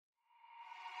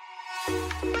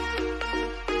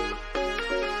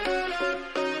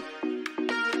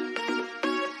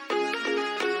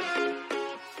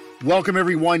Welcome,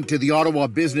 everyone, to the Ottawa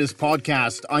Business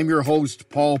Podcast. I'm your host,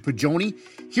 Paul Pagioni.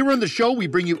 Here on the show, we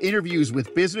bring you interviews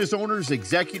with business owners,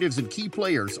 executives, and key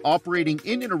players operating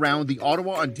in and around the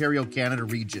Ottawa, Ontario, Canada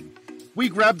region. We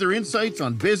grab their insights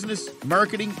on business,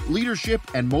 marketing, leadership,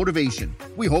 and motivation.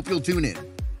 We hope you'll tune in.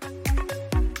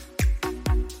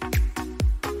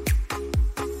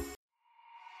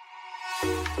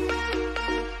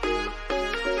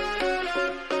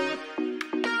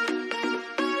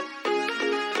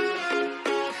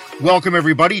 Welcome,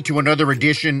 everybody, to another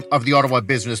edition of the Ottawa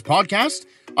Business Podcast.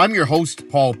 I'm your host,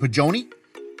 Paul Pagioni.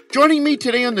 Joining me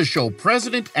today on the show,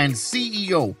 President and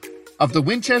CEO of the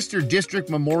Winchester District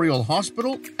Memorial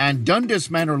Hospital and Dundas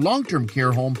Manor Long-Term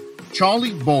Care Home,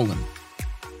 Charlie Boland.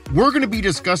 We're going to be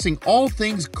discussing all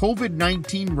things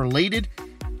COVID-19 related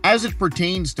as it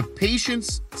pertains to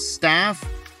patients, staff,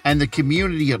 and the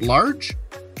community at large.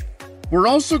 We're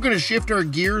also going to shift our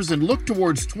gears and look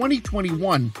towards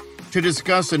 2021 to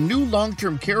discuss a new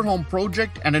long-term care home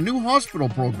project and a new hospital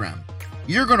program.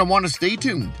 You're going to want to stay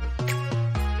tuned.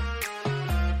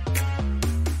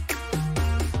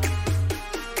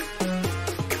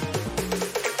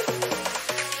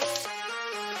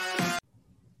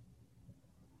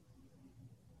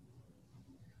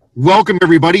 Welcome,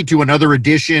 everybody, to another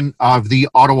edition of the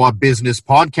Ottawa Business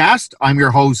Podcast. I'm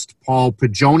your host, Paul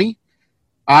Pagioni.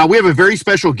 We have a very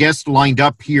special guest lined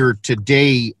up here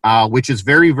today, which is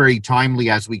very, very timely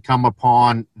as we come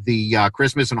upon the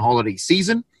Christmas and holiday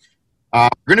season. We're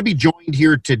going to be joined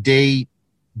here today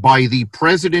by the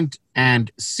President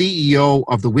and CEO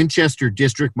of the Winchester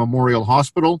District Memorial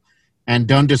Hospital and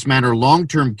Dundas Manor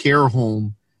Long-Term Care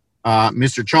Home,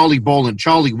 Mr. Charlie Boland.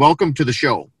 Charlie, welcome to the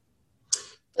show.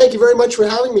 Thank you very much for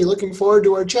having me. Looking forward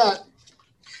to our chat.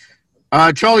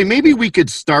 Charlie, maybe we could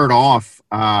start off.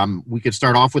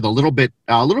 With a little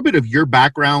bit of your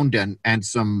background and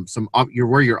some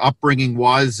where your upbringing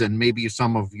was, and maybe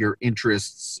some of your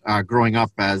interests growing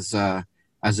up as a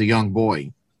young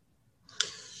boy.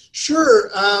 Sure.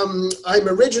 I'm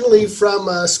originally from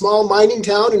a small mining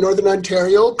town in northern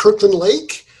Ontario, Kirkland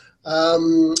Lake.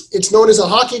 It's known as a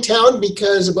hockey town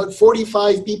because about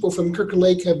 45 people from Kirkland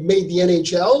Lake have made the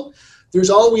NHL. There's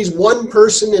always one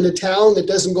person in a town that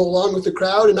doesn't go along with the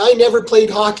crowd, and I never played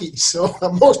hockey, so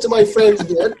most of my friends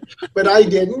did, but I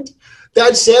didn't.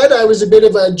 That said, I was a bit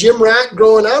of a gym rat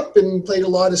growing up and played a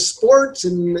lot of sports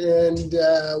and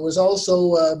was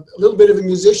also a little bit of a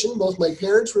musician. Both my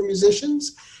parents were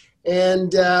musicians.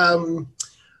 And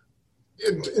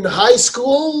in high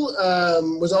school,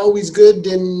 was always good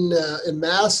in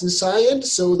math and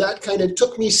science, so that kind of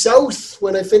took me south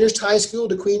when I finished high school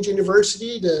to Queen's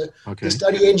University to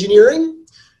study engineering,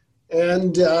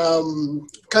 and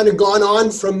kind of gone on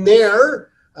from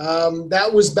there.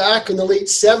 That was back in the late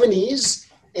 70s,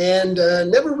 and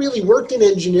never really worked in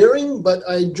engineering, but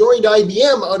I joined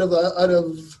IBM out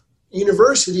of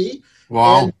university.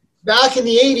 Wow. And back in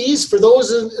the 80s, for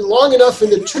those long enough in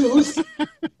the tooth,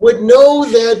 would know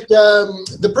that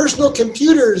the personal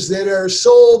computers that are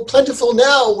so plentiful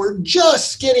now were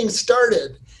just getting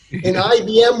started. And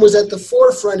IBM was at the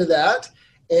forefront of that.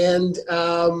 And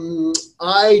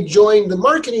I joined the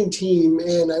marketing team,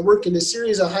 and I worked in a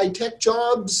series of high-tech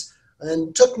jobs,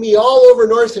 and took me all over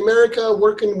North America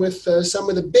working with some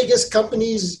of the biggest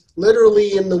companies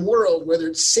literally in the world, whether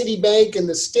it's Citibank in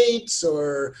the States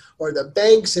or the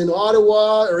banks in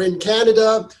Ottawa or in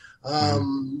Canada,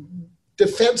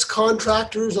 defense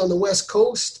contractors on the West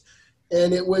Coast.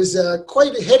 And it was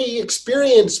quite a heady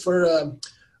experience for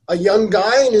a young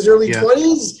guy in his early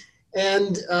 20s.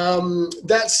 And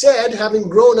that said, having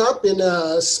grown up in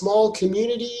a small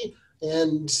community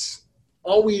and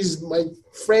always my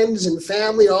friends and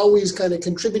family always kind of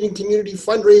contributing community,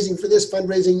 fundraising for this,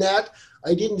 fundraising that,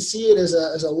 I didn't see it as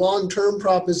a long-term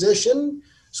proposition.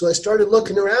 So I started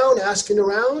looking around, asking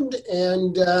around,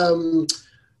 and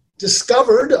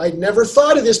discovered, I'd never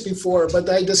thought of this before, but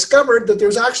I discovered that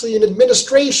there's actually an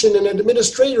administration and an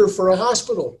administrator for a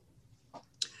hospital.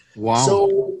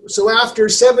 Wow. So after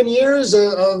 7 years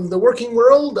of the working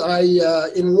world, I,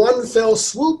 in one fell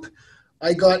swoop,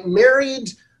 I got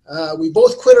married. We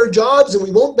both quit our jobs, and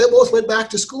we both went back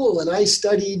to school, and I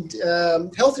studied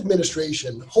health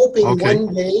administration, hoping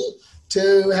one day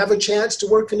to have a chance to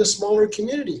work in a smaller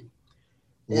community.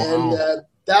 Wow. And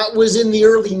that was in the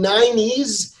early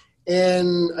 90s.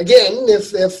 And again,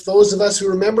 if those of us who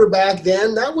remember back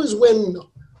then, that was when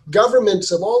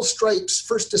governments of all stripes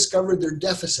first discovered their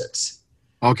deficits.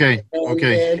 Okay.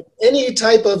 And any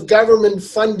type of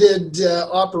government-funded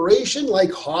operation,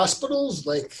 like hospitals,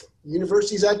 like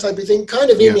universities, that type of thing,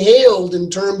 kind of inhaled in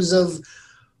terms of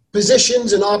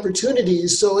positions and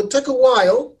opportunities. So it took a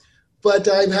while, but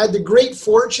I've had the great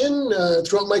fortune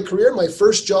throughout my career. My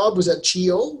first job was at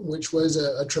CHEO, which was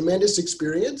a tremendous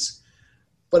experience.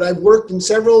 But I've worked in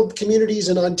several communities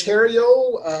in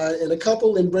Ontario and a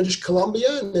couple in British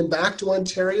Columbia, and then back to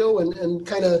Ontario, and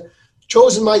kind of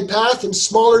chosen my path in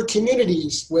smaller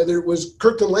communities. Whether it was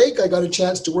Kirkland Lake, I got a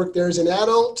chance to work there as an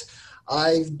adult.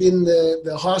 I've been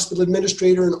the hospital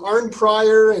administrator in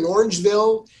Arnprior and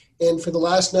Orangeville, and for the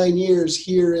last 9 years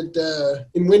here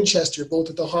in Winchester, both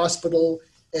at the hospital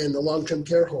and the long-term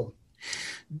care home.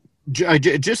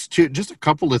 Just a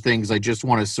couple of things I just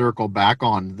want to circle back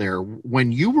on there.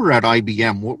 When you were at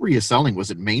IBM, what were you selling?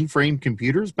 Was it mainframe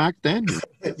computers back then?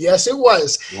 Yes, it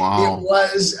was. Wow. It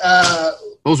was.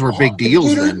 Those were big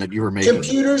deals then that you were making.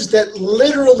 Computers that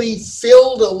literally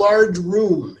filled a large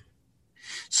room.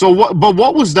 So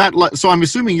what was that like? So I'm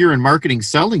assuming you're in marketing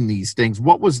selling these things.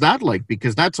 What was that like?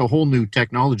 Because that's a whole new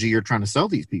technology you're trying to sell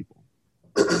these people.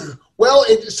 Well,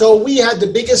 so we had the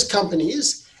biggest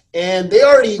companies, and they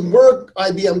already were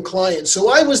IBM clients. So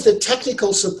I was the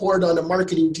technical support on a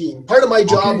marketing team. Part of my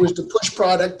job was to push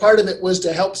product. Part of it was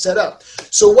to help set up.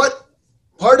 So a large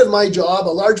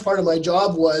part of my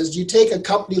job was, you take a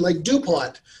company like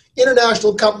DuPont,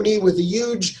 international company with a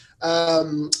huge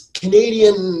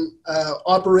Canadian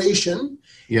operation,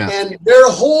 and their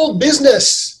whole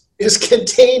business is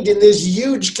contained in this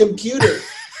huge computer.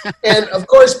 And of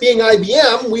course, being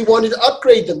IBM, we wanted to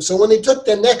upgrade them. So when they took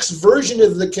the next version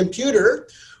of the computer,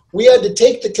 we had to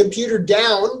take the computer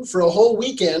down for a whole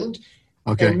weekend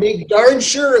and make darn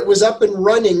sure it was up and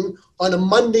running on a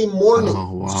Monday morning.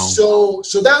 Oh, wow.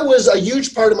 So that was a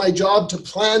huge part of my job to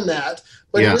plan that.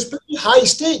 But it was pretty high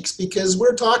stakes, because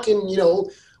we're talking,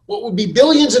 what would be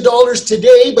billions of dollars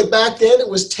today, but back then it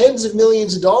was tens of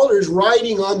millions of dollars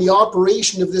riding on the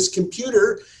operation of this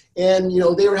computer. And,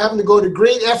 they were having to go to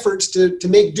great efforts to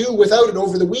make do without it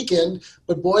over the weekend.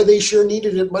 But boy, they sure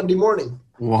needed it Monday morning.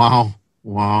 Wow,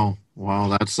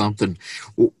 that's something.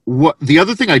 What the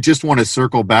other thing I just want to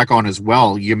circle back on as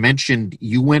well, you mentioned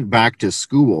you went back to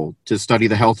school to study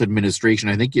the health administration.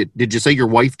 I think did you say your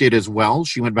wife did as well?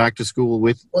 She went back to school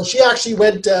with? Well, she actually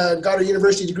got her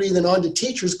university degree, then on to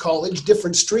teacher's college,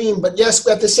 different stream. But yes,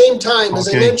 at the same time,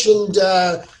 as I mentioned,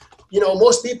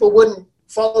 most people wouldn't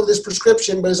follow this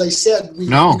prescription. But as I said, we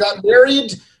got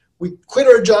married, we quit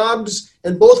our jobs,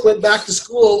 and both went back to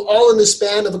school all in the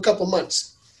span of a couple months.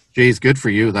 Geez, good for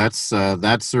you. That's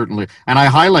certainly, and I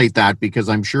highlight that because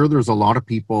I'm sure there's a lot of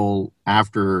people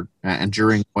after and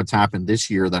during what's happened this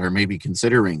year that are maybe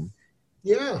considering,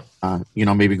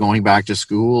 maybe going back to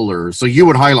school, or so you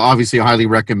would highly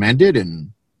recommend it.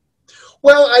 And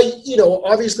well,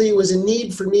 obviously it was a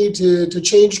need for me to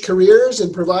change careers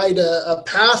and provide a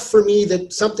path for me,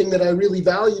 that something that I really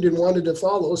valued and wanted to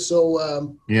follow.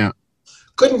 So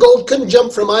couldn't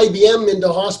jump from IBM into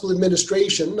hospital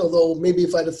administration, although maybe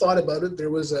if I'd have thought about it, there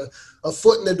was a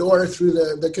foot in the door through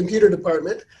the computer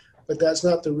department, but that's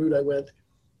not the route I went.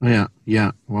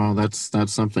 Yeah. Well, that's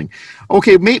something.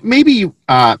 Okay, maybe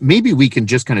we can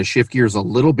just kind of shift gears a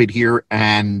little bit here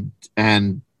and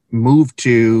move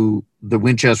to the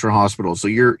Winchester Hospital. So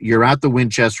you're at the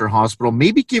Winchester Hospital.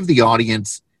 Maybe give the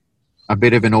audience a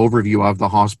bit of an overview of the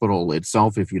hospital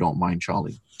itself, if you don't mind,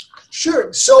 Charlie.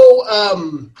 Sure. So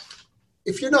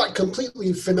if you're not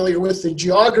completely familiar with the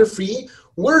geography,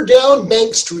 we're down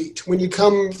Bank Street when you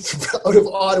come out of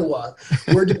Ottawa.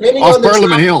 We're depending off on the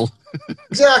Parliament Hill.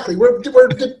 Exactly. We're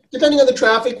depending on the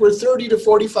traffic, we're 30 to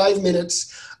 45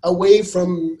 minutes away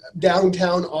from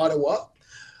downtown Ottawa.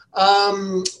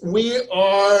 We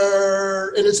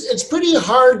are, and it's pretty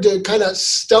hard to kind of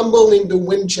stumble into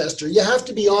Winchester. You have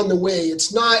to be on the way.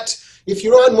 It's not, if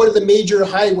you're on one of the major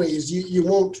highways, you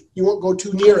won't go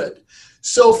too near it.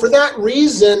 So for that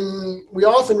reason, we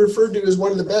often referred to as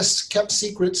one of the best kept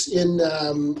secrets in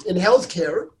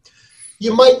healthcare.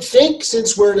 You might think,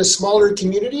 since we're in a smaller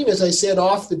community, and as I said,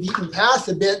 off the beaten path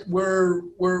a bit, we're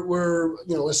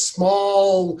a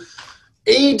small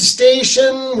aid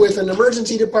station with an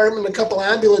emergency department, a couple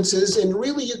ambulances, and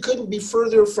really you couldn't be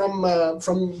further from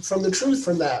the truth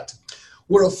from that.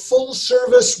 We're a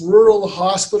full-service rural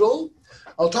hospital.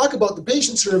 I'll talk about the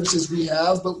patient services we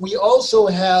have, but we also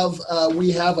have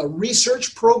a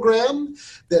research program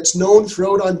that's known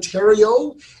throughout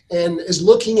Ontario and is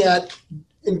looking at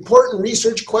important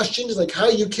research questions like how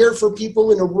you care for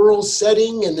people in a rural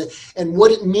setting and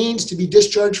what it means to be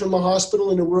discharged from a hospital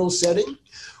in a rural setting.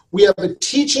 We have a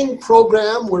teaching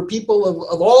program where people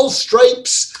of all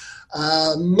stripes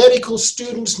medical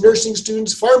students, nursing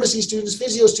students, pharmacy students,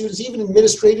 physio students, even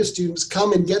administrative students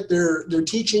come and get their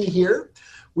teaching here.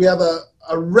 We have a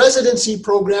residency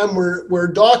program where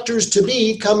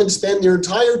doctors-to-be come and spend their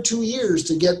entire 2 years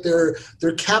to get their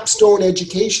capstone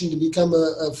education to become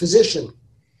a physician.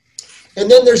 And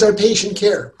then there's our patient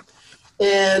care.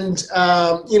 And,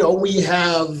 we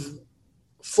have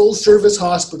full-service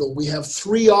hospital. We have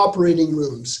 3 operating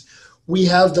rooms. We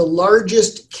have the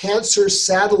largest cancer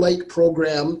satellite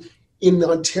program in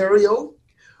Ontario.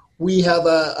 We have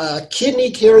a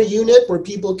kidney care unit where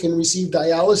people can receive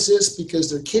dialysis because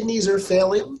their kidneys are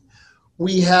failing.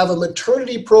 We have a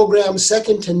maternity program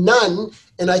second to none,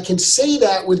 and I can say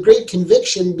that with great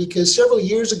conviction because several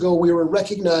years ago we were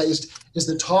recognized as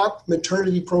the top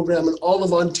maternity program in all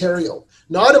of Ontario,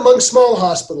 not among small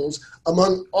hospitals,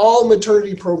 among all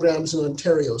maternity programs in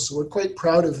Ontario. So we're quite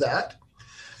proud of that.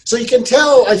 So you can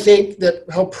tell, I think, that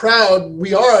how proud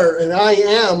we are, and I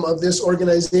am, of this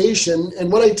organization.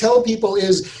 And what I tell people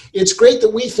is it's great that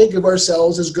we think of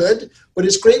ourselves as good, but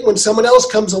it's great when someone else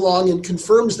comes along and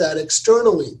confirms that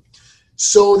externally.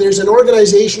 So there's an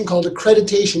organization called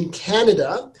Accreditation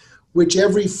Canada, which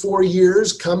every 4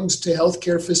 years comes to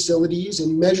healthcare facilities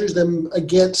and measures them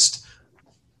against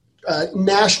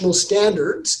national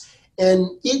standards. And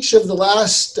each of the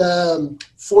last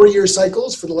 4-year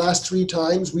cycles, for the last 3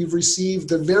 times, we've received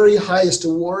the very highest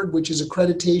award, which is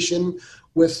accreditation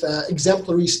with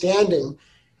exemplary standing.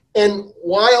 And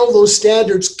while those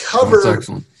standards cover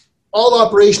all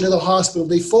operation of the hospital,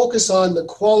 they focus on the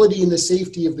quality and the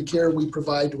safety of the care we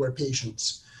provide to our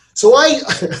patients. So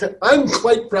I'm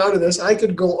quite proud of this. I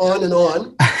could go on and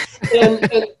on.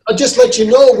 And I'll just let you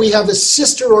know, we have a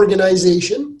sister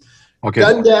organization,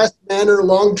 Dundas Manor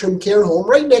Long-Term Care Home,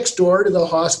 right next door to the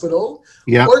hospital.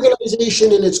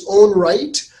 Organization in its own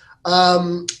right,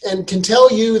 and can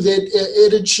tell you that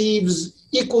it achieves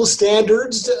equal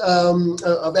standards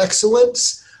of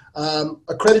excellence,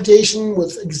 accreditation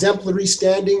with exemplary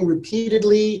standing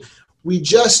repeatedly. We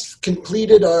just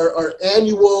completed our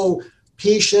annual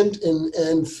patient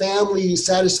and family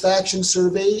satisfaction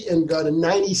survey and got a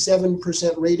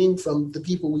 97% rating from the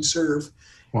people we serve.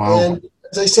 Wow. And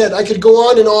as I said, I could go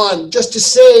on and on just to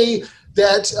say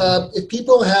that if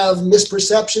people have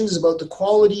misperceptions about the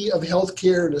quality of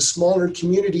healthcare in a smaller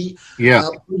community,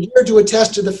 we're here to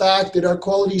attest to the fact that our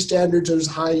quality standards are as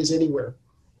high as anywhere.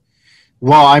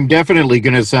 Well, I'm definitely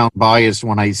going to sound biased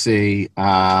when I say,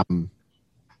 and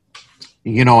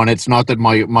it's not that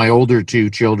my older 2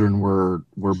 children were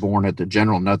born at the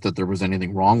General, not that there was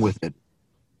anything wrong with it.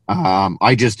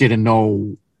 I just didn't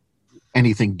know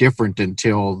anything different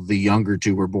until the younger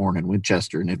 2 were born in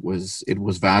Winchester, and it was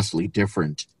vastly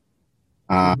different.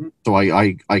 So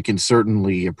I can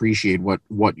certainly appreciate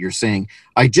what you're saying.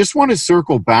 I just want to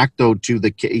circle back though to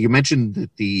you mentioned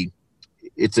that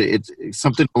it's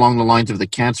something along the lines of the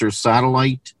cancer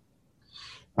satellite.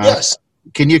 Yes.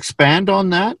 Can you expand on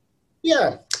that?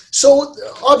 Yeah. So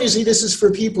obviously this is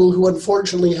for people who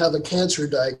unfortunately have a cancer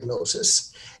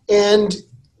diagnosis, and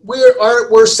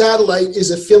our satellite is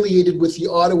affiliated with the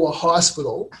Ottawa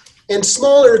Hospital, and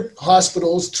smaller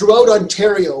hospitals throughout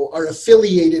Ontario are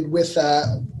affiliated with,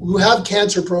 who have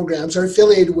cancer programs, are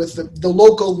affiliated with the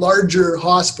local larger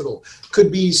hospital.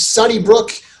 Could be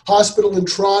Sunnybrook Hospital in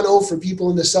Toronto for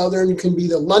people in the southern, it can be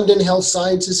the London Health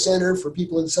Sciences Centre for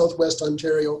people in southwest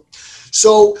Ontario.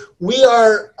 So we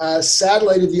are a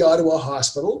satellite of the Ottawa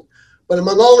Hospital. But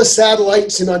among all the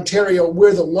satellites in Ontario,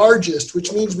 we're the largest,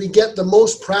 which means we get the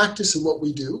most practice in what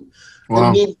we do. Wow.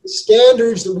 And it means the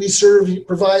standards that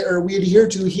we adhere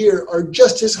to here are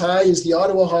just as high as the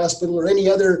Ottawa Hospital or any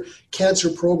other cancer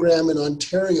program in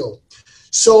Ontario.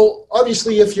 So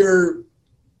obviously, if you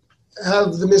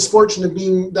have the misfortune of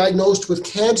being diagnosed with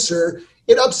cancer,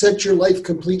 it upsets your life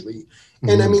completely. Mm-hmm.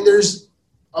 And I mean, there's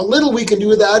a little we can do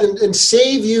with that and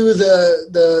save you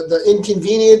the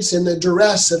inconvenience and the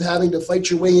duress of having to fight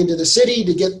your way into the city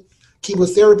to get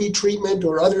chemotherapy treatment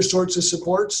or other sorts of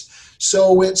supports.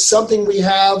 So it's something we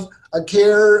have,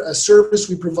 a service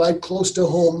we provide close to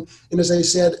home. And as I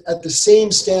said, at the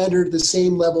same standard, the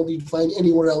same level you'd find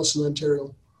anywhere else in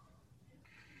Ontario.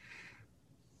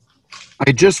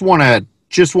 I just want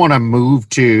to move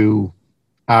to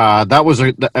that was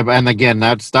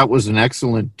that was an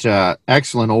excellent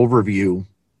overview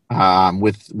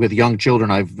with young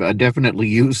children. I've definitely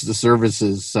used the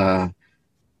services to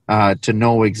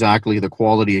know exactly the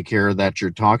quality of care that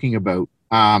you're talking about.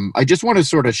 I just want to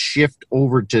sort of shift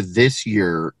over to this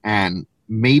year and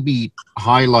maybe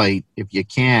highlight, if you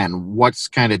can, what's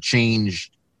kind of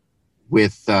changed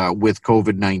with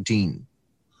COVID-19.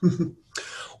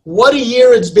 what a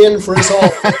year it's been for us all,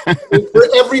 for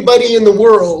everybody in the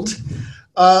world.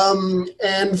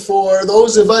 And for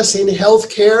those of us in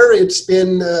healthcare, it's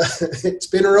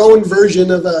been our own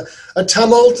version of a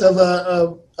tumult,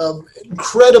 of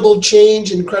incredible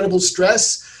change, incredible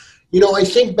stress. I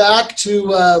think back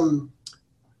to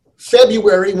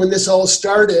February when this all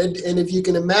started, and if you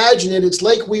can imagine it, it's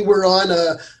like we were on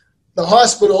the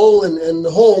hospital and the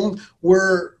home.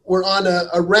 We're on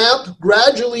a ramp,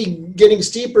 gradually getting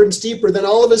steeper and steeper, then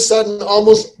all of a sudden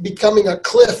almost becoming a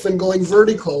cliff and going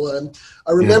vertical. And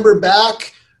I remember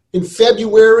back in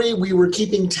February, we were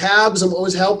keeping tabs on what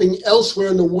was happening elsewhere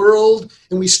in the world,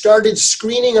 and we started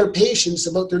screening our patients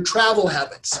about their travel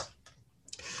habits.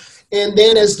 And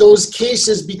then as those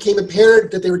cases became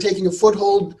apparent that they were taking a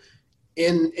foothold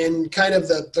in kind of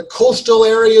the coastal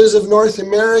areas of North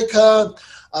America,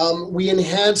 we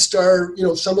enhanced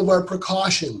some of our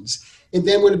precautions. And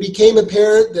then when it became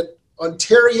apparent that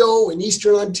Ontario and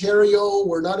Eastern Ontario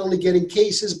were not only getting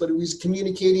cases, but it was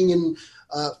communicating and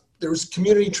there was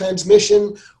community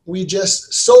transmission, we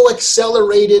just so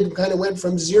accelerated, kind of went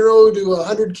from 0 to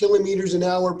 100 kilometers an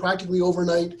hour practically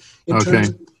overnight in terms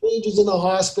of changes in the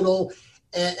hospital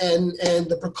and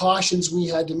the precautions we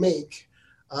had to make.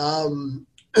 And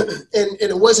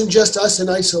it wasn't just us in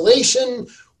isolation.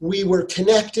 We were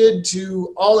connected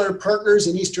to all our partners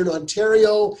in Eastern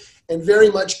Ontario and very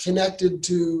much connected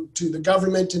to the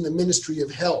government and the Ministry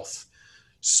of Health.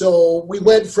 So we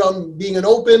went from being an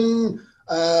open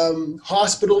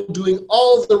hospital doing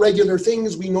all the regular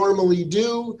things we normally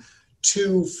do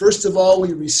to, first of all,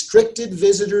 we restricted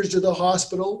visitors to the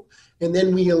hospital, and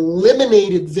then we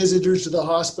eliminated visitors to the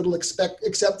hospital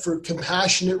except for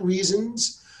compassionate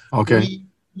reasons. Okay.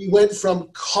 We went from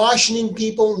cautioning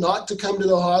people not to come to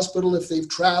the hospital if they've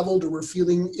traveled or were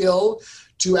feeling ill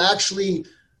to actually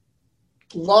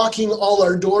locking all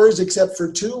our doors except for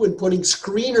 2 and putting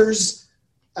screeners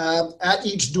at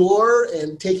each door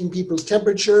and taking people's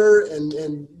temperature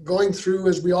and going through,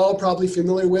 as we all probably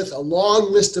familiar with, a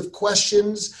long list of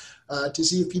questions to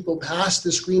see if people pass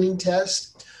the screening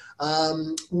test.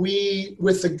 Under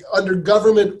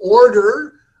government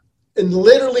order, and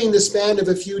literally in the span of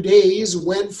a few days,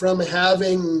 went from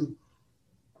having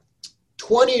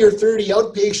 20 or 30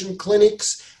 outpatient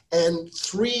clinics and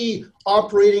 3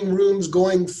 operating rooms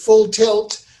going full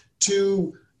tilt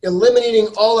to eliminating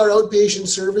all our outpatient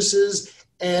services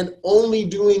and only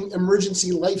doing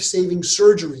emergency life-saving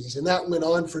surgeries. And that went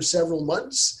on for several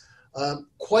months.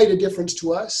 Quite a difference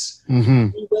to us.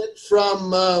 Mm-hmm. We went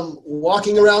from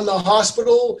walking around the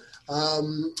hospital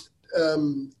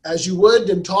as you would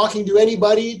and talking to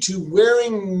anybody to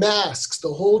wearing masks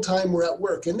the whole time we're at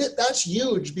work. And that's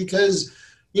huge because,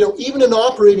 even in an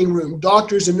operating room,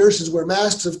 doctors and nurses wear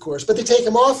masks, of course, but they take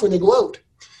them off when they go out.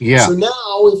 Yeah. So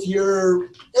now if you're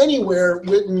anywhere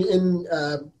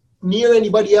near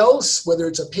anybody else, whether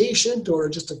it's a patient or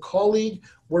just a colleague,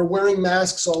 we're wearing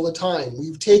masks all the time.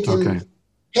 We've taken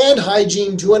hand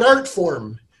hygiene to an art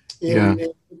form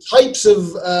in types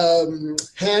of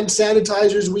hand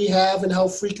sanitizers we have and how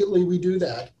frequently we do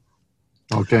that.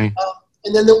 Okay.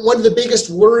 And then one of the biggest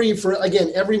worry for,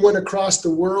 again, everyone across the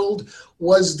world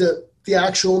was the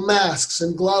actual masks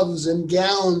and gloves and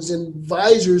gowns and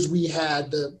visors we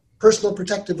had, the personal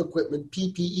protective equipment,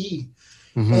 PPE.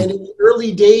 Mm-hmm. And in the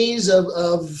early days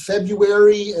of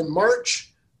February and March,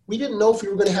 we didn't know if we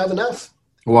were going to have enough.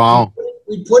 Wow.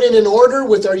 We put in an order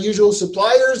with our usual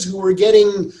suppliers who were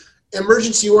getting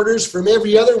emergency orders from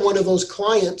every other one of those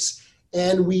clients,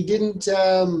 and we didn't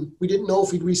know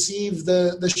if we'd receive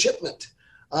the shipment.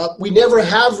 We never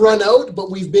have run out, but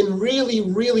we've been really,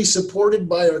 really supported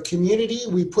by our community.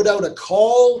 We put out a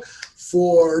call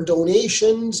for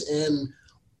donations, and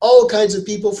all kinds of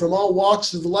people from all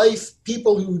walks of life,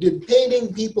 people who did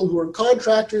painting, people who were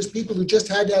contractors, people who just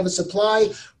had to have a supply,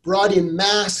 brought in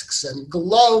masks and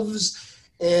gloves,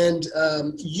 and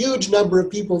huge number of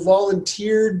people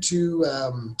volunteered to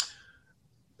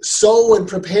sew and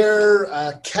prepare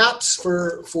caps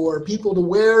for people to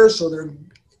wear so their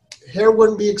hair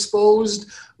wouldn't be exposed.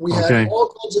 We had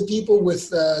all kinds of people with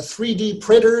 3D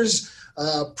printers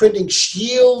printing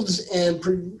shields and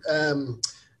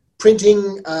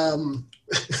printing, I'm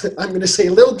going to say,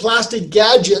 little plastic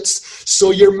gadgets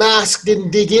so your mask didn't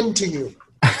dig into you.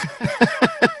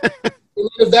 And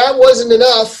if that wasn't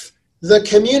enough, the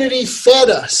community fed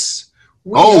us.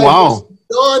 We had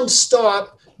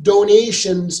non-stop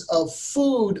donations of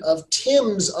food, of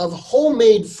Tim's, of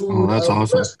homemade food,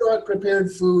 awesome.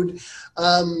 Restaurant-prepared food,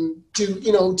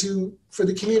 for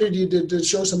the community to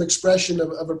show some expression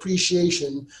of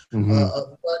appreciation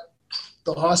of what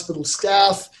the hospital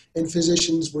staff and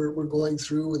physicians were going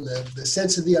through, and the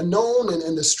sense of the unknown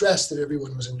and the stress that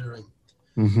everyone was enduring.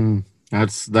 Mm-hmm.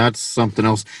 That's something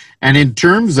else. And in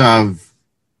terms of,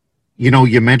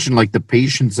 you mentioned like the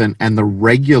patients and the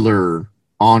regular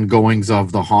ongoings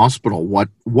of the hospital.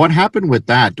 What happened with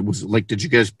that? Was like, did you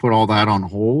guys put all that on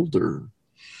hold, or?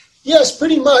 Yes,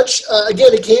 pretty much.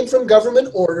 Again, it came from government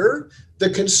order. The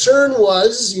concern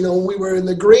was, we were in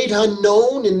the great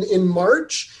unknown in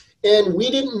March, and we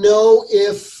didn't know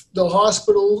if the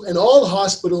hospital and all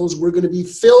hospitals were going to be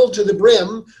filled to the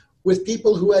brim with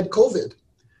people who had COVID.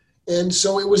 And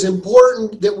so it was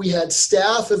important that we had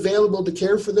staff available to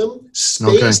care for them,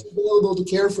 space available to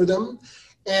care for them,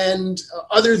 and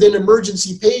other than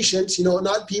emergency patients,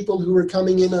 not people who were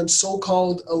coming in on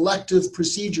so-called elective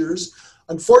procedures.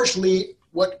 Unfortunately,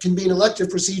 what can be an elective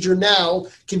procedure now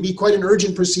can be quite an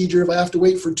urgent procedure if I have to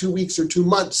wait for 2 weeks or 2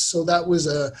 months. So that was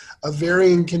a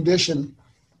varying condition.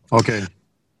 Okay.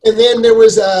 And then there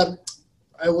was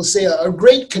I will say, a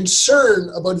great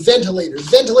concern about ventilators.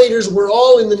 Ventilators were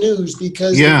all in the news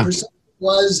because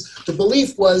the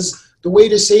belief was the way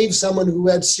to save someone who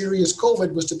had serious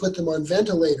COVID was to put them on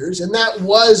ventilators. And that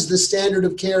was the standard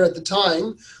of care at the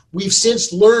time. We've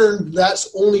since learned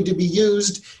that's only to be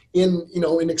used in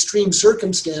extreme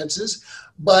circumstances.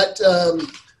 But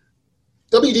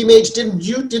WDMH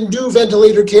didn't do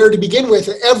ventilator care to begin with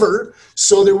ever.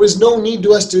 So there was no need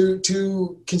to us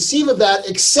to conceive of that,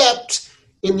 except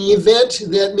in the event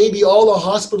that maybe all the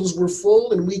hospitals were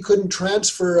full and we couldn't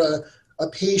transfer a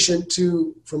patient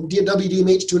from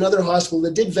WDMH to another hospital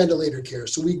that did ventilator care.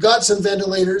 So we got some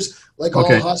ventilators, like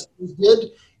all hospitals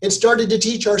did, and started to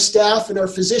teach our staff and our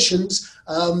physicians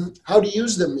how to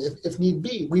use them if need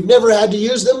be. We've never had to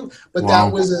use them, but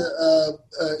that was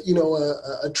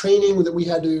a training that we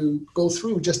had to go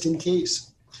through just in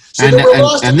case. So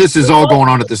and this is all going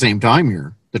on at the same time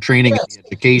here, the training and the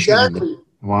education. Exactly.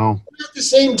 Wow. At the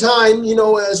same time,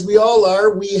 as we all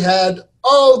are, we had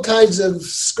all kinds of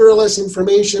scurrilous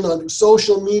information on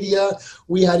social media.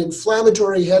 We had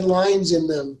inflammatory headlines in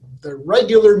the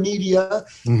regular media,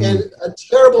 and a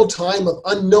terrible time of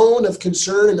unknown, of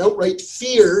concern, and outright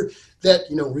fear that,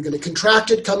 we're going to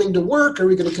contract it coming to work, or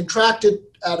we're going to contract it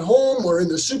at home or in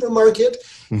the supermarket.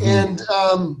 And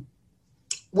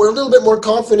we're a little bit more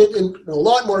confident, a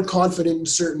lot more confident and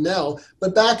certain now.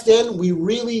 But back then, we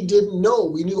really didn't know.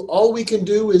 We knew all we can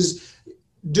do is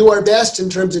do our best in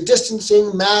terms of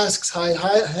distancing, masks, hand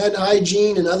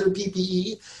hygiene, and other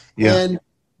PPE. Yeah. And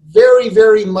very,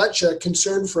 very much a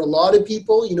concern for a lot of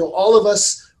people. All of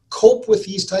us cope with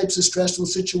these types of stressful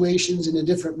situations in a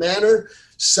different manner,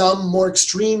 some more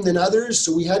extreme than others.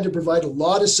 So we had to provide a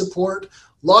lot of support, a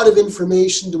lot of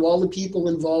information to all the people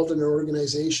involved in our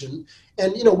organization.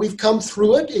 And, we've come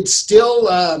through it. It's still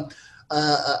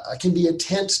can be a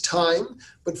tense time.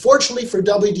 But fortunately for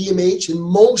WDMH, in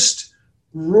most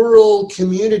rural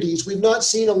communities, we've not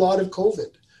seen a lot of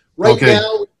COVID. Right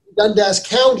now, Dundas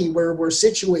County, where we're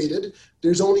situated,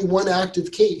 there's only one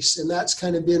active case. And that's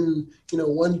kind of been,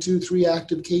 1, 2, 3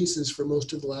 active cases for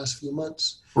most of the last few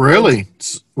months. Really?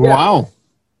 Wow.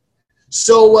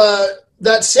 So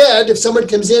that said, if someone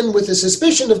comes in with a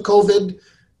suspicion of COVID,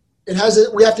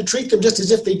 we have to treat them just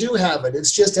as if they do have it.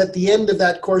 It's just at the end of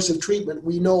that course of treatment,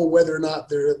 we know whether or not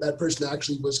that person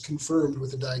actually was confirmed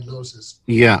with a diagnosis.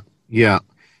 Yeah.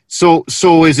 So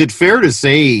is it fair to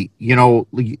say,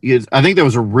 I think that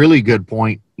was a really good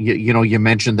point. You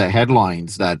mentioned the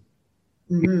headlines that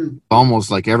almost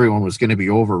like everyone was going to be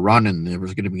overrun and there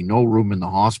was going to be no room in the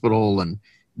hospital, and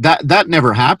that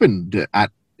never happened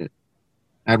at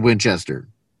Winchester.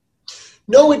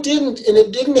 No, it didn't, and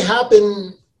it didn't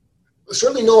happen.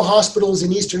 Certainly no hospitals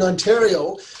in Eastern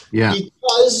Ontario,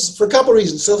 because for a couple of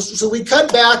reasons. So we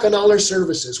cut back on all our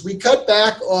services. We cut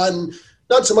back on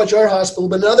not so much our hospital,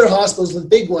 but in other hospitals, the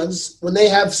big ones. When they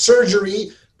have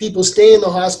surgery, people stay in the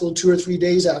hospital 2 or 3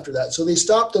 days after that. So they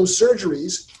stopped those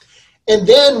surgeries. And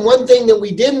then one thing that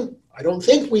we didn't, I don't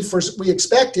think we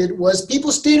expected, was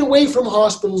people stayed away from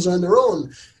hospitals on their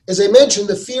own. As I mentioned,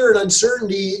 the fear and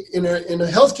uncertainty in a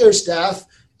healthcare staff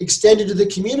extended to the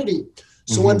community.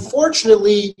 So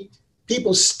unfortunately,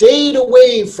 people stayed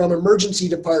away from emergency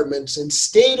departments and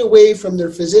stayed away from their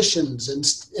physicians,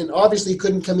 and obviously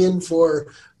couldn't come in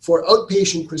for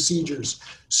outpatient procedures.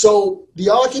 So the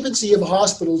occupancy of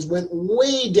hospitals went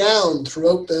way down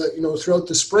throughout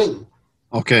the spring.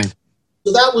 Okay.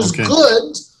 So that was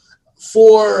good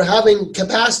for having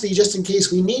capacity just in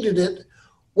case we needed it.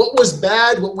 What was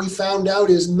bad, what we found out,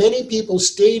 is many people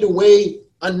stayed away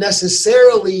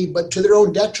unnecessarily, but to their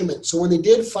own detriment. So when they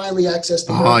did finally access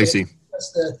the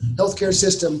healthcare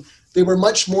system, they were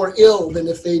much more ill than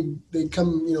if they'd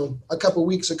come, a couple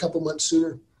weeks, a couple months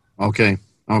sooner. Okay.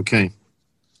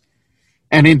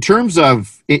 And in terms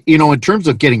of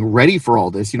getting ready for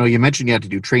all this, you mentioned you had to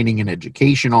do training and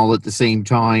education all at the same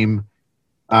time.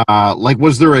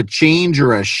 Was there a change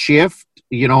or a shift,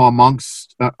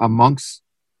 amongst the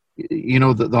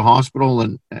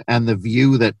hospital and the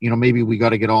view that, maybe we got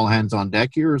to get all hands on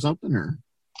deck here or something, or?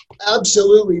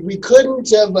 Absolutely. We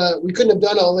couldn't have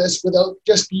done all this without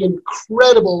just the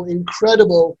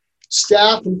incredible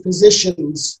staff and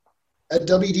physicians at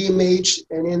WDMH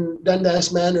and in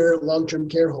Dundas Manor Long-Term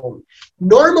Care Home.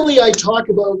 Normally I talk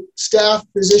about staff,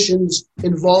 physicians,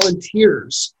 and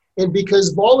volunteers, and because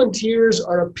volunteers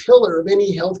are a pillar of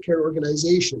any healthcare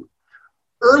organization.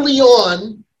 Early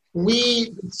on, we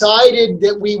decided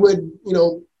that we would,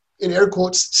 in air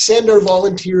quotes, send our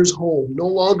volunteers home, no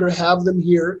longer have them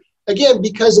here. Again,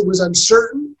 because it was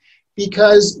uncertain,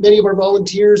 because many of our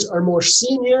volunteers are more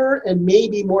senior and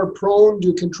maybe more prone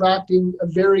to contracting a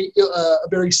very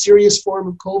serious form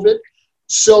of COVID.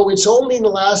 So it's only in the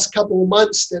last couple of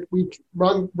months that we've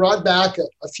brought back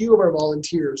a few of our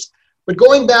volunteers. But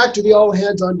going back to the all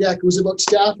hands on deck, it was about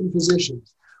staff and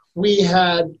physicians. We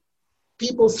had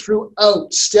people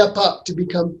throughout step up to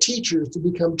become teachers, to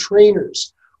become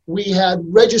trainers. We had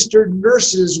registered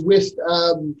nurses with,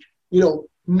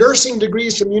 nursing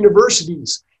degrees from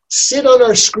universities sit on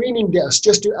our screening desk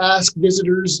just to ask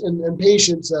visitors and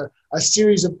patients a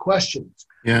series of questions.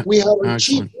 Yeah, we had our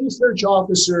chief research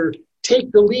officer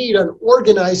take the lead on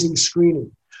organizing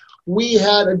screening. We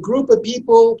had a group of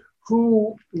people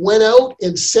who went out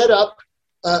and set up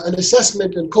an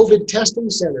assessment and COVID testing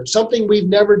center, something we've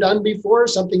never done before,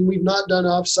 something we've not done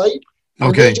off-site. Okay.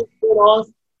 And they just went off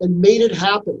and made it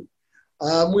happen.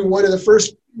 We were one of the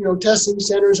first, testing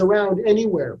centers around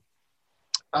anywhere.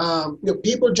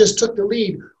 People just took the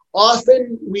lead.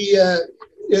 Often we,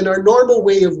 in our normal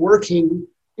way of working,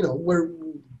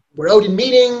 we're out in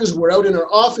meetings, we're out in our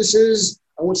offices.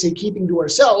 I won't say keeping to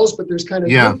ourselves, but there's kind of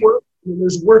group work, and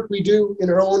there's work we do in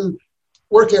our own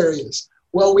work areas.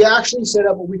 Well, we actually set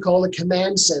up what we call a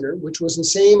command center, which was the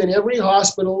same in every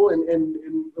hospital, and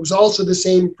it was also the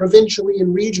same provincially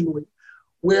and regionally,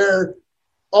 where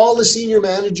all the senior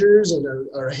managers and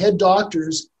our head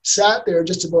doctors sat there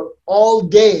just about all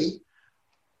day,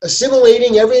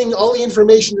 assimilating everything, all the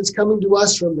information that's coming to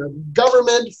us from the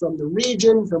government, from the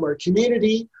region, from our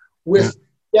community, with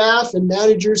staff and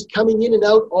managers coming in and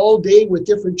out all day with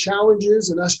different challenges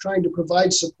and us trying to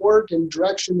provide support and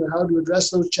direction on how to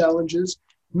address those challenges.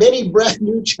 Many brand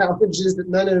new challenges that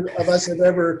none of us have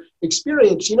ever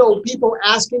experienced. People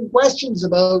asking questions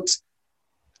about,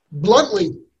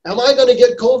 bluntly, am I going to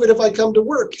get COVID if I come to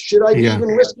work? Should I be even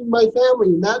risking my family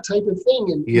and that type of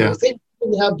thing? And things we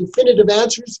didn't have definitive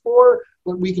answers for,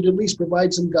 but we could at least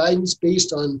provide some guidance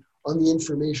based on the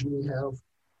information we have.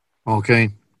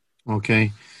 Okay.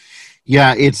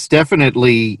 Yeah, it's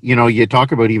definitely, you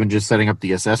talk about even just setting up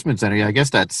the assessment center. I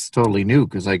guess that's totally new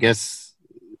because I guess,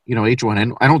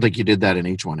 H1N, I don't think you did that in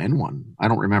H1N1. I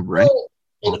don't remember, right?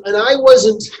 And I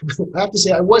wasn't, I have to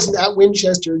say, I wasn't at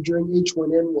Winchester during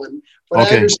H1N1, but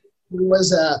I understand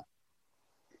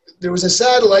there was a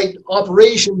satellite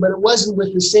operation, but it wasn't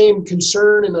with the same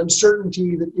concern and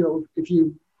uncertainty that, if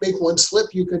you make one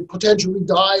slip, you could potentially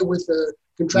die with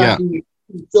contracting. Yeah.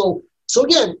 So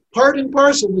again, part and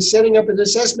parcel with setting up an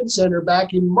assessment center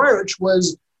back in March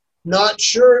was not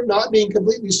being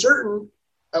completely certain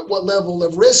at what level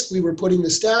of risk we were putting the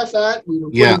staff at. We were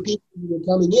putting people who were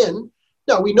coming in.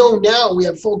 Now, we know now, we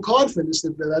have full confidence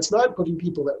that that's not putting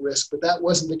people at risk, but that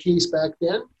wasn't the case back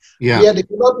then. Yeah. We had to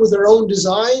come up with our own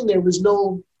design. There was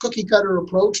no cookie cutter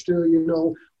approach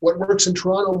to, what works in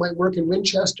Toronto might work in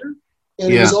Winchester.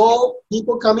 And it was all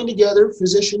people coming together,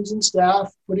 physicians and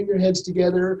staff, putting their heads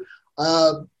together,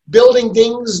 building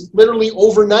things literally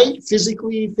overnight,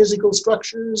 physical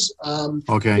structures. In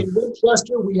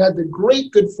Winchester, we had the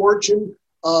great good fortune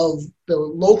of the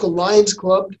local Lions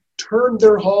Club turned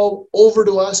their hall over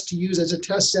to us to use as a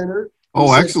test center.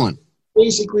 Oh, excellent.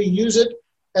 Basically use it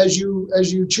as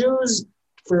you choose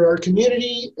for our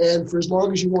community and for as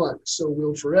long as you want. So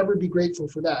we'll forever be grateful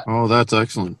for that. Oh, that's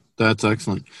excellent. That's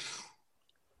excellent.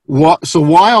 So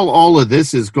while all of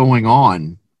this is going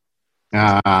on,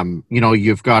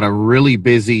 you've got a really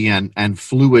busy and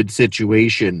fluid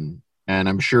situation, and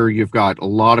I'm sure you've got a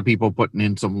lot of people putting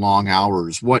in some long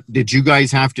hours. What did you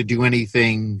guys have to do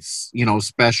anything,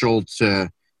 special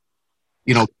to,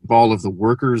 keep all of the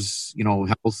workers,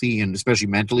 healthy and especially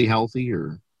mentally healthy,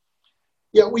 or?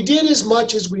 Yeah, we did as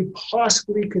much as we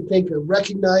possibly could think of,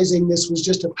 recognizing this was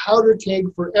just a powder keg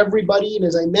for everybody. And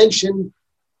as I mentioned,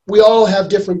 we all have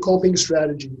different coping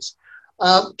strategies.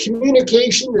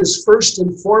 Communication is first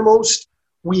and foremost.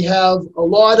 We have a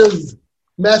lot of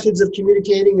methods of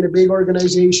communicating in a big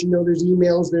organization. You know, there's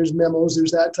emails, there's memos,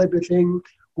 there's that type of thing.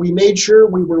 We made sure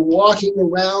we were walking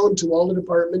around to all the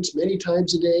departments many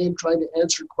times a day and trying to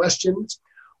answer questions.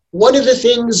 One of the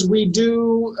things we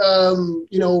do,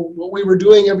 what we were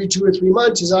doing every 2 or 3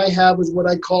 months is was what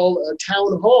I call a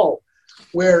town hall,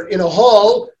 where in a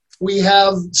hall, we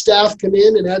have staff come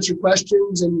in and answer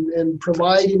questions and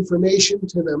provide information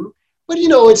to them. But,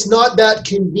 it's not that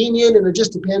convenient, and it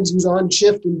just depends who's on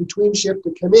shift and between shift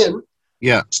to come in.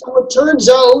 Yeah. So it turns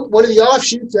out one of the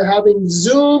offshoots of having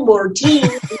Zoom or Teams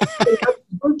is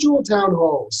virtual town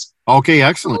halls. Okay,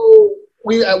 excellent. So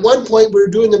at one point, we were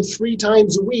doing them 3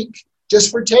 times a week,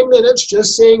 just for 10 minutes,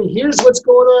 just saying, here's what's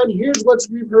going on, here's what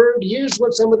we've heard, here's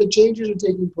what some of the changes are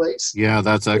taking place. Yeah,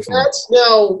 that's excellent. That's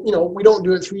now, we don't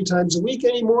do it 3 times a week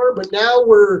anymore, but now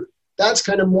that's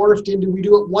kind of morphed into, we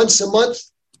do it once a month,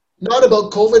 not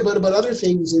about COVID, but about other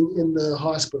things in the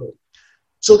hospital.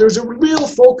 So there's a real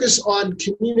focus on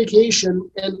communication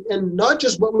and not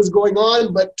just what was going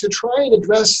on, but to try and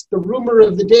address the rumor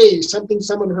of the day, something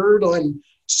someone heard on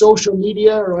social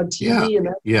media or on TV and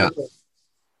that kind of thing.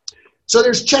 So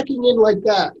there's checking in like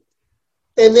that.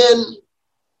 And then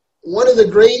one of the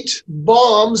great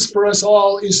bombs for us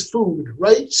all is food,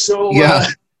 right? So we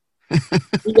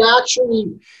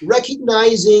actually,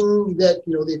 recognizing that,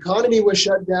 the economy was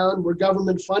shut down, we're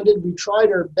government funded, we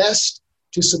tried our best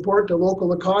to support the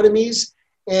local economies.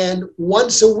 And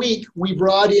once a week, we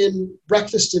brought in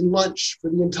breakfast and lunch for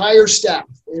the entire staff.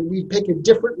 And we pick a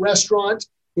different restaurant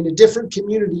in a different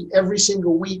community every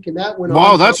single week. And that went on.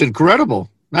 Wow, that's incredible.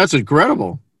 That's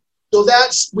incredible. So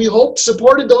we hope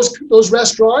supported those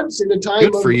restaurants in a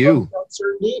time of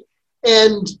uncertainty.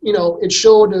 And, it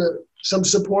showed some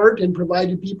support and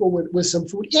provided people with some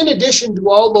food, in addition to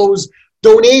all those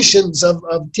donations of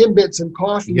Timbits and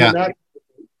coffee and that.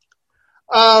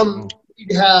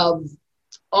 We'd have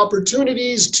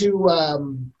opportunities to,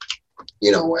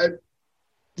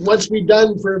 once we'd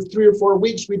done for 3 or 4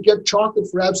 weeks, we'd get chocolate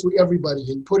for absolutely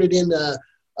everybody and put it in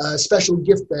a special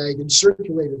gift bag and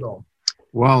circulate it all.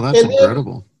 Wow, that's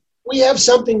incredible. We have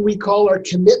something we call our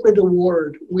Commitment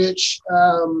Award, which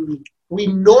we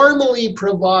normally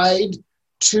provide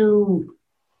to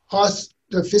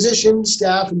the physicians,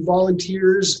 staff, and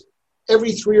volunteers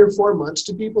every 3 or 4 months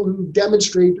to people who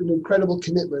demonstrate an incredible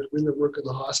commitment when they work in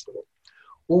the hospital.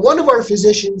 Well, one of our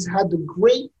physicians had the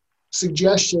great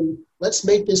suggestion, let's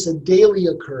make this a daily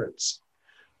occurrence.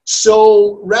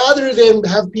 So rather than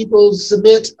have people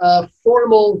submit a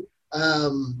formal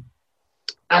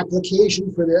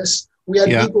application for this, we had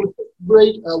people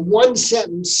write one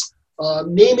sentence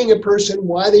naming a person,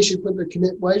 why they should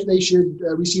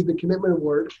receive the Commitment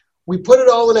Award. We put it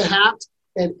all in a hat,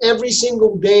 and every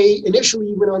single day, initially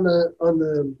even on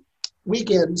the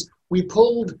weekends, we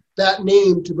pulled that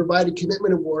name to provide a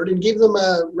Commitment Award and give them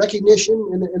a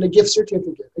recognition and a gift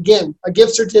certificate. Again, a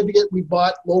gift certificate we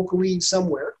bought locally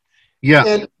somewhere. Yeah.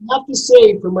 And I have to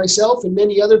say, for myself and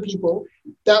many other people,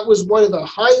 that was one of the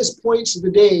highest points of the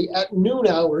day at noon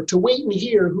hour to wait and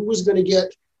hear who was going to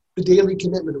get the Daily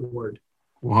Commitment Award.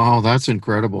 Wow, that's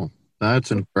incredible.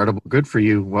 That's incredible. Good for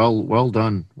you. Well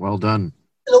done. Well done.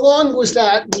 And along with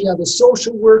that, we have a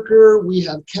social worker, we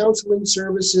have counseling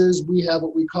services, we have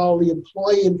what we call the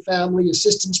Employee and Family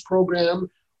Assistance Program,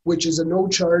 which is a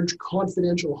no-charge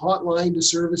confidential hotline to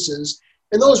services.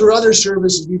 And those are other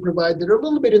services we provide that are a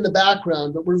little bit in the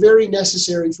background, but were very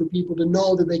necessary for people to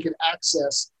know that they can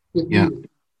access if needed.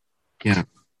 Yeah.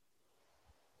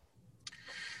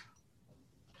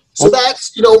 So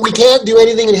that's, we can't do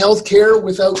anything in healthcare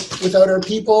without our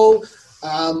people.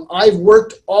 I've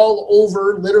worked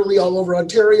literally all over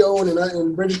Ontario and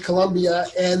in British Columbia,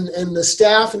 and the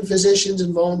staff and physicians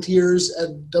and volunteers at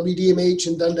WDMH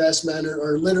and Dundas Manor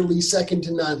are literally second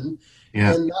to none.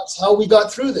 Yeah. And that's how we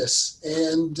got through this,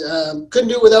 and couldn't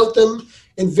do it without them,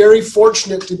 and very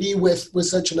fortunate to be with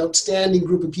such an outstanding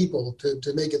group of people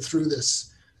to make it through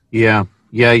this. Yeah.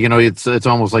 It's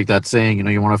almost like that saying,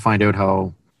 you want to find out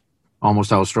how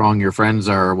strong your friends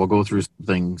are. We'll go through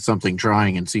something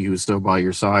trying and see who's still by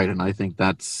your side. And I think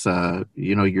that's,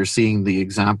 you're seeing the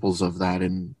examples of that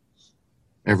in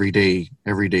everyday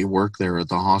work there at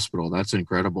the hospital. That's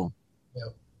incredible. Yeah.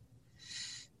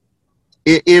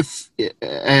 If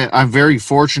I'm very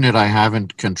fortunate, I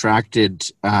haven't contracted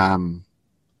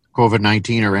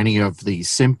COVID-19 or any of the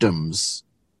symptoms.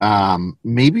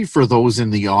 Maybe for those in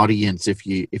the audience, if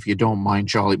you don't mind,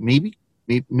 Charlie,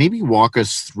 maybe walk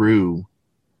us through,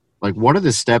 like, what are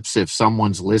the steps if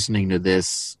someone's listening to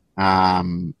this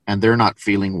and they're not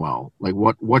feeling well? Like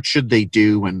what should they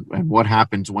do, and what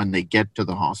happens when they get to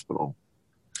the hospital?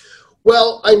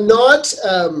 Well, I'm not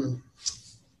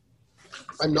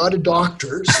a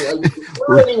doctor, so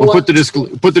I we'll put the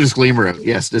disclaimer out.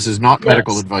 Yes, this is not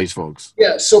medical advice, folks.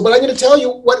 Yeah. So, but I'm going to tell you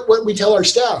what we tell our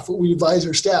staff, what we advise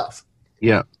our staff.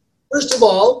 Yeah. First of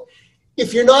all,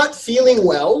 if you're not feeling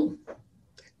well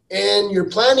and you're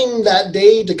planning that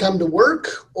day to come to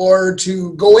work or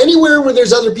to go anywhere where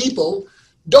there's other people,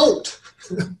 don't.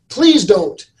 Please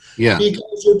don't. Yeah.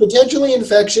 Because you're potentially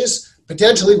infectious,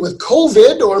 potentially with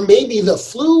COVID or maybe the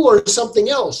flu or something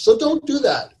else. So don't do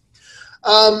that.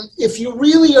 If you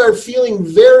really are feeling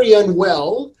very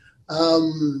unwell,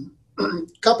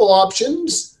 couple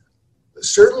options.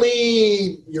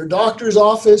 Certainly your doctor's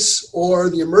office or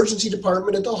the emergency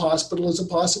department at the hospital is a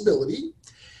possibility.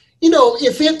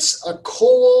 If it's a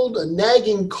cold, a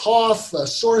nagging cough, a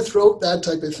sore throat, that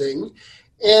type of thing,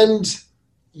 and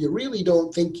you really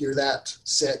don't think you're that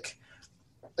sick,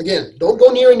 again, don't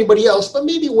go near anybody else, but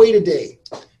maybe wait a day.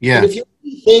 Yeah. And if you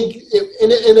think,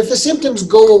 and if the symptoms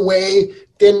go away,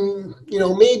 then,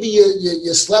 maybe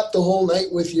you slept the whole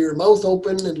night with your mouth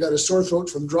open and got a sore throat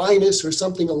from dryness or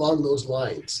something along those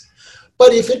lines.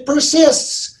 But if it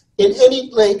persists in any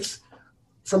length,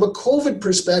 from a COVID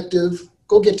perspective,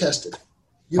 go get tested.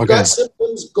 You've got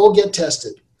symptoms, go get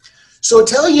tested. So I'll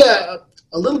tell you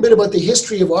a little bit about the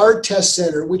history of our test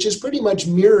center, which is pretty much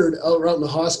mirrored around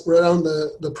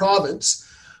the province.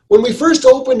 When we first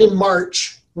opened in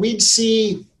March, we'd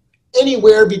see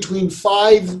anywhere between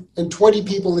 5 and 20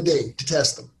 people a day to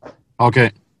test them.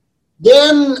 Okay.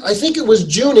 Then I think it was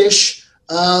June-ish,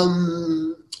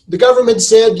 the government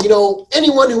said,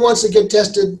 anyone who wants to get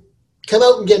tested, come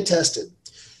out and get tested.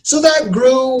 So that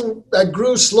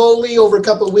grew slowly over a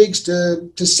couple of weeks to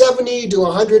 70 to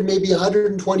 100, maybe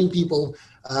 120 people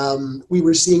we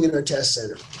were seeing in our test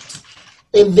center.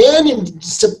 And then in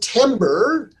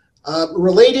September,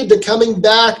 related to coming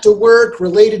back to work,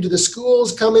 related to the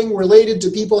schools coming, related to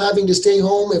people having to stay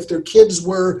home if their kids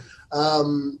were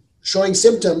showing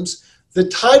symptoms, the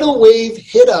tidal wave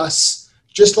hit us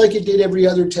just like it did every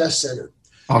other test center.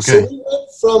 Okay. So we went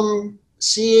from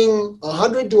seeing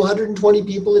 100 to 120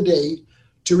 people a day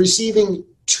to receiving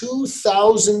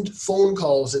 2,000 phone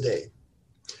calls a day.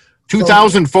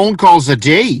 2,000 phone calls a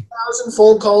day? 2,000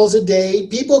 phone calls a day.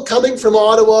 People coming from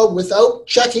Ottawa without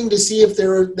checking to see if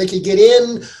they could get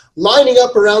in, lining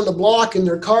up around the block in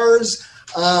their cars.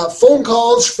 Phone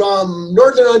calls from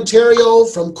Northern Ontario,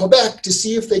 from Quebec to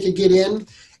see if they could get in.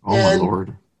 Oh, my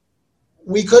Lord.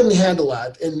 We couldn't handle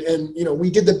that. And we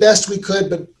did the best we could,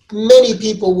 but many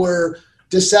people were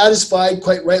dissatisfied,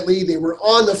 quite rightly. They were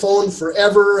on the phone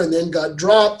forever and then got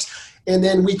dropped. And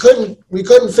then we couldn't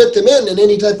fit them in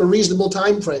any type of reasonable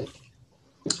time frame.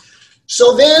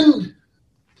 So then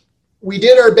we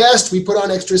did our best. We put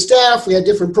on extra staff. We had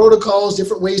different protocols,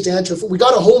 different ways to answer. We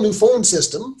got a whole new phone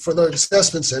system for the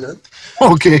assessment center.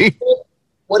 Okay.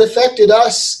 What affected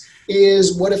us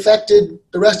is what affected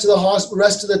the rest of the hospital,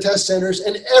 rest of the test centers,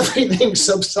 and everything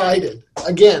subsided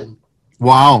again.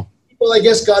 Wow. People, I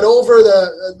guess, got over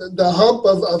the hump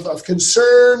of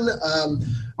concern.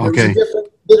 There was a different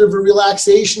bit of a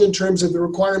relaxation in terms of the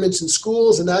requirements in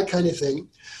schools and that kind of thing.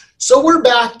 So we're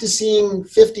back to seeing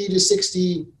 50 to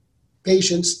 60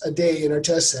 patients a day in our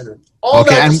test center. All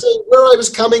that to say, where I was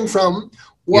coming from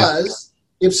was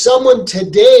if someone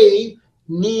today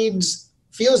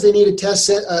feels they need a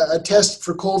test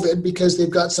for COVID because they've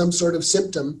got some sort of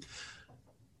symptom,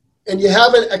 and you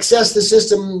haven't accessed the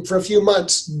system for a few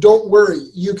months, don't worry.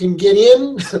 You can get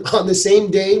in on the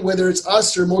same day, whether it's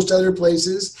us or most other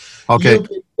places. Okay. You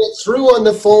can get through on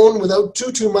the phone without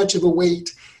too much of a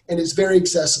wait, and it's very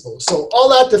accessible. So all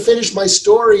that to finish my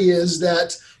story is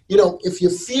that, if you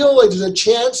feel like there's a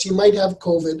chance you might have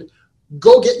COVID,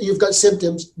 you've got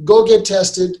symptoms, go get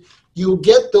tested. You'll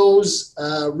get those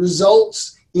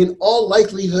results in all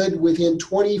likelihood within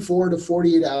 24 to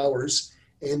 48 hours,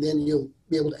 and then you'll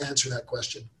be able to answer that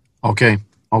question.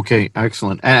 Okay,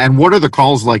 excellent. And what are the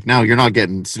calls like now?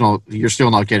 You're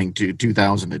still not getting to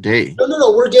 2,000 a day.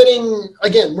 No. We're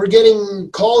getting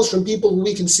calls from people who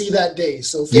we can see that day.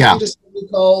 So 50 to 70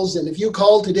 calls, and if you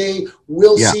call today,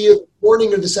 we'll see you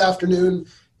morning or this afternoon,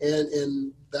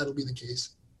 and that'll be the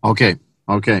case. Okay.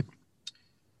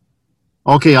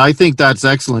 I think that's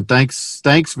excellent. Thanks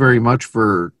very much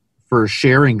for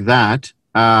sharing that.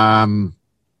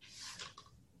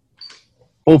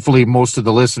 Hopefully most of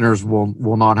the listeners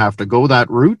will not have to go that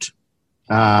route.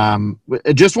 I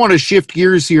just want to shift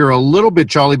gears here a little bit,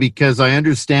 Charlie, because I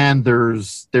understand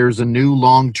there's a new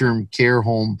long-term care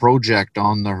home project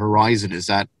on the horizon. Is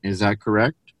that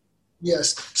correct?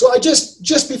 Yes. So I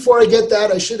just before I get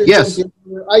that, I should have Yes. jumped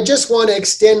in here. I just want to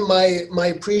extend my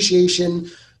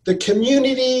appreciation. The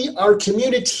community, our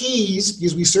communities,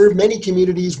 because we serve many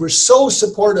communities, were so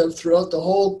supportive throughout the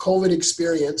whole COVID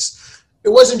experience. It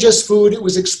wasn't just food, it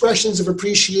was expressions of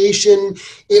appreciation.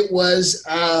 It was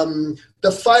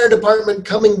the fire department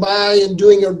coming by and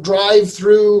doing a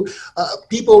drive-through,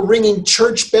 people ringing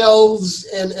church bells,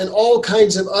 and all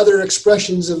kinds of other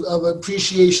expressions of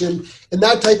appreciation. And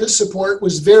that type of support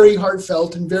was very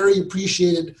heartfelt and very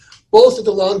appreciated, both at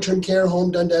the long-term care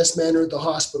home, Dundas Manor, at the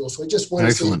hospital. So I just want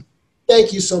to say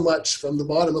thank you so much from the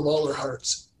bottom of all our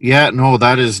hearts. Yeah, no,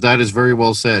 that is very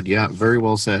well said. Yeah, very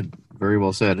well said. Very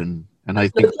well said. And I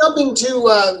think now, jumping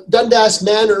to Dundas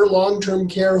Manor long-term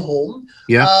care home.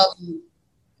 Yeah.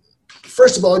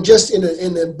 First of all, just in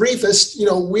the briefest,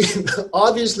 we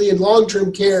obviously in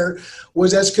long-term care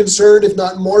was as concerned, if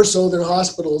not more so, than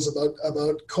hospitals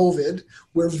about COVID.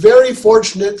 We're very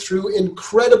fortunate through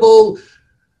incredible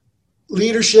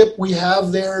leadership we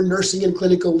have there, nursing and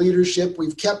clinical leadership.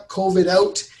 We've kept COVID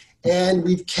out, and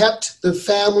we've kept the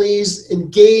families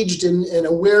engaged and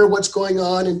aware of what's going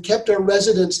on, and kept our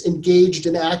residents engaged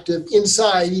and active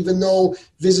inside, even though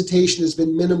visitation has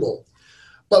been minimal.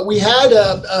 But we had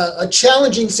a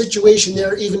challenging situation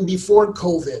there even before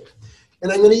COVID.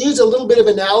 And I'm going to use a little bit of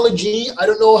analogy. I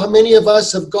don't know how many of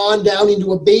us have gone down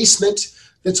into a basement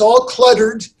that's all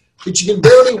cluttered, that you can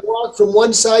barely walk from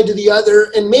one side to the other,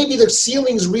 and maybe the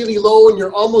ceiling's really low and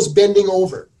you're almost bending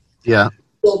over. Yeah.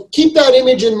 So keep that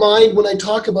image in mind when I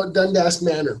talk about Dundas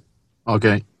Manor.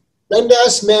 Okay.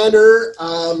 Dundas Manor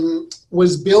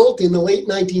was built in the late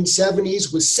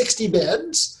 1970s with 60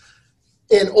 beds.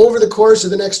 And over the course of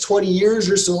the next 20 years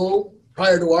or so,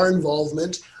 prior to our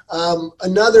involvement,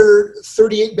 another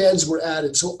 38 beds were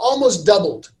added. So almost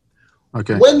doubled.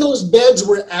 Okay. When those beds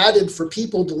were added for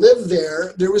people to live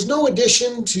there, there was no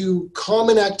addition to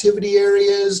common activity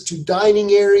areas, to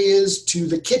dining areas, to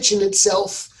the kitchen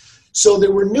itself. So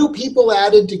there were new people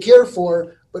added to care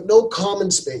for, but no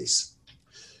common space.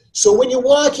 So when you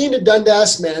walk into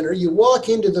Dundas Manor, you walk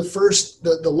into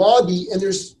the lobby, and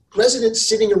there's residents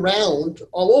sitting around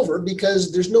all over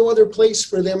because there's no other place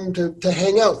for them to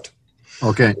hang out.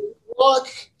 Okay. Walk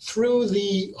through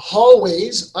the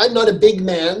hallways. I'm not a big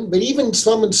man, but even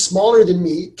someone smaller than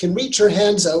me can reach her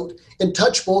hands out and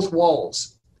touch both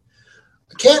walls.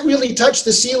 I can't really touch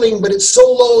the ceiling, but it's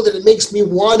so low that it makes me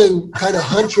want to kind of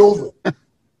hunch over.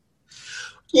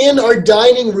 In our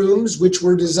dining rooms, which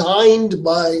were designed in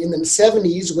the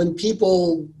 70s when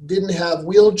people didn't have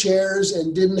wheelchairs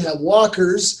and didn't have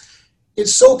walkers,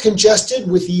 it's so congested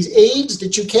with these aids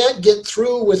that you can't get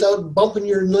through without bumping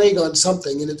your leg on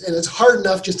something, and it's hard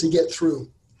enough just to get through.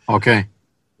 Okay.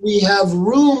 We have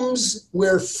rooms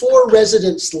where 4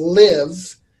 residents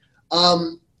live,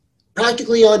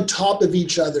 practically on top of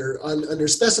each other under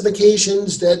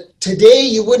specifications that today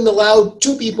you wouldn't allow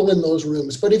 2 people in those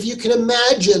rooms. But if you can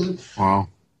imagine Wow.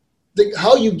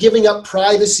 how you're giving up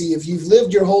privacy, if you've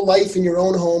lived your whole life in your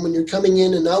own home and you're coming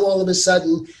in and now all of a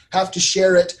sudden have to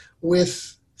share it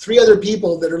with 3 other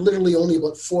people that are literally only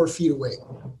about 4 feet away.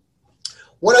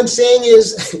 What I'm saying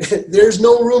is there's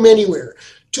no room anywhere.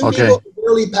 2 Okay. people can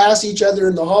barely pass each other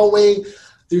in the hallway.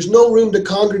 There's no room to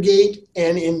congregate.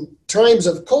 And in times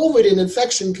of COVID and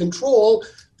infection control,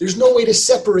 there's no way to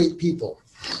separate people.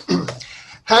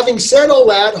 Having said all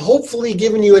that, hopefully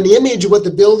giving you an image of what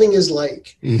the building is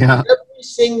like. Yeah. Every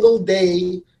single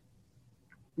day,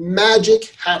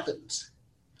 magic happens.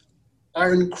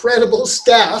 Our incredible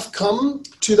staff come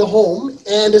to the home,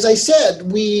 and as I said,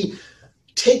 we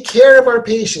take care of our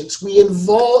patients. We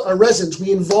involve our residents.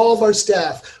 We involve our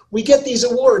staff. We get these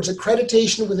awards,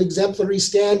 accreditation with exemplary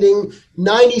standing,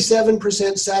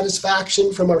 97%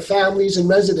 satisfaction from our families and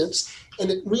residents.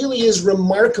 And it really is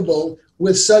remarkable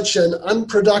with such an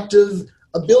unproductive,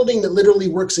 a building that literally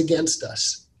works against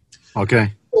us.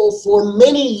 Okay. So for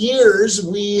many years,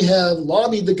 we have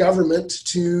lobbied the government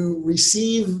to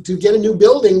get a new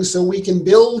building so we can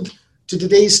build to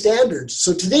today's standards.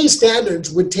 So today's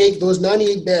standards would take those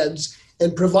 98 beds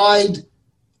and provide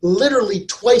literally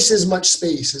twice as much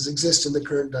space as exists in the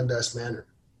current Dundas Manor.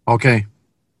 Okay.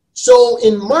 So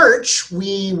in March,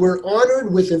 we were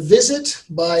honored with a visit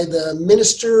by the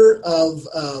Minister of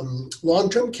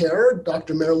Long-Term Care,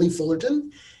 Dr. Marilee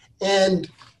Fullerton. And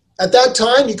at that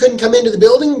time, you couldn't come into the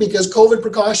building because COVID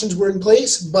precautions were in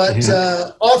place, but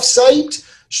off-site,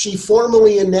 she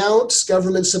formally announced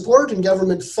government support and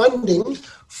government funding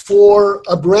for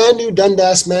a brand new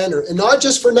Dundas Manor, and not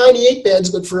just for 98 beds,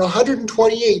 but for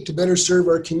 128 to better serve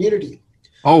our community.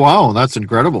 Oh, wow. That's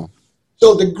incredible.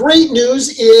 So the great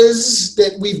news is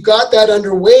that we've got that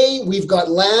underway. We've got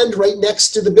land right next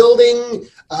to the building.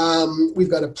 We've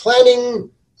got a planning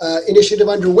initiative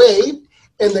underway.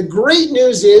 And the great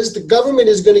news is the government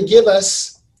is going to give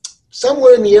us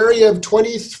somewhere in the area of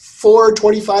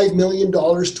 $25 million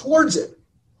towards it.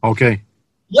 Okay.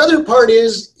 The other part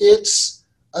is it's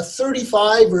a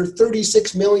 $35 or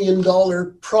 $36 million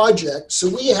project. So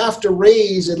we have to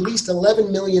raise at least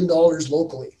 $11 million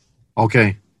locally.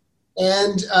 Okay.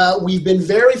 And we've been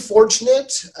very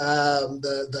fortunate.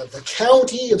 The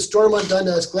county of Stormont,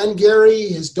 Dundas, Glengarry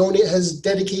has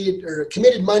dedicated or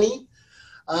committed money.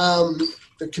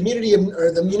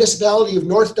 The municipality of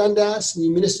North Dundas and the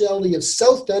municipality of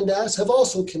South Dundas have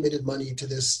also committed money to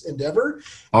this endeavor.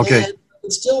 Okay. And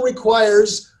it still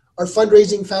requires our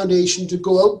fundraising foundation to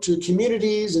go out to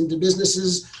communities and to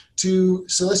businesses to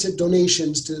solicit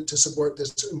donations to support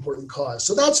this important cause.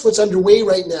 So that's what's underway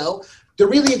right now. The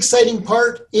really exciting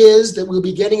part is that we'll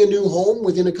be getting a new home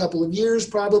within a couple of years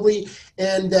probably,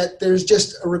 and that there's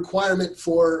just a requirement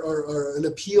for or an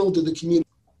appeal to the community.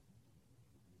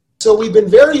 So we've been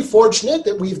very fortunate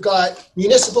that we've got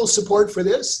municipal support for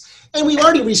this, and we've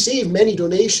already received many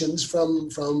donations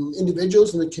from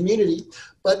individuals in the community,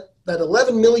 but that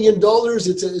 $11 million,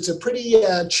 it's a pretty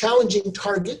challenging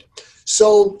target.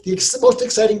 So the most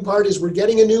exciting part is we're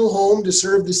getting a new home to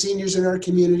serve the seniors in our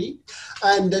community.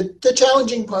 And the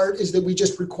challenging part is that we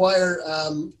just require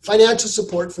financial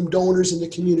support from donors in the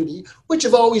community, which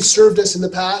have always served us in the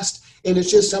past. And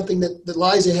it's just something that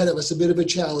lies ahead of us, a bit of a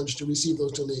challenge to receive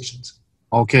those donations.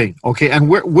 Okay. And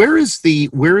where is the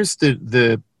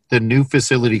new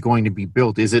facility going to be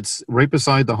built? Is it right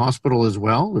beside the hospital as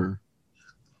well, or?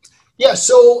 Yeah.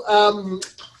 So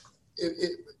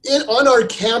on our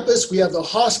campus, we have the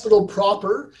hospital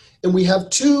proper, and we have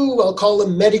two, I'll call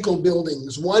them medical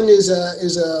buildings. One is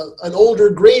an older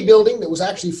gray building that was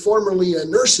actually formerly a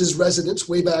nurse's residence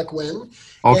way back when.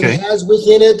 Okay. And it has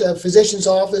within it a physician's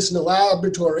office and a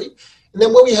laboratory. And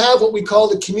then we have what we call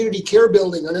the community care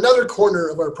building on another corner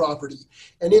of our property.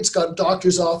 And it's got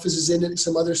doctor's offices in it and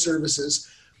some other services.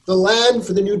 The land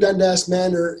for the new Dundas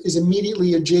Manor is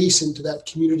immediately adjacent to that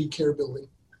community care building.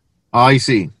 I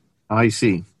see.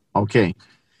 Okay.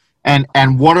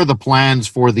 And what are the plans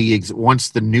for once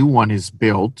the new one is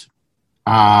built?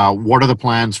 What are the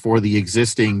plans for the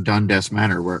existing Dundas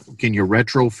Manor? Can you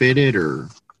retrofit it, or?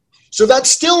 So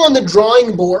that's still on the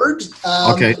drawing board.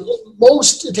 Okay.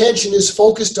 Most attention is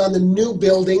focused on the new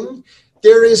building.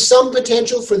 There is some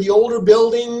potential for the older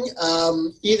building,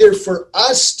 either for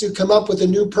us to come up with a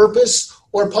new purpose,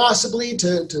 or possibly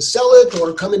to sell it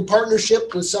or come in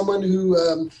partnership with someone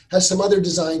who has some other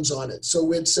designs on it.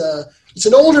 So it's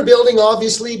an older building,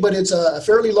 obviously, but it's a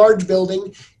fairly large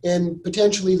building, and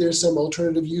potentially there's some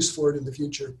alternative use for it in the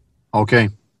future. Okay,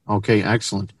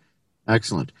 excellent.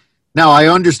 Now, I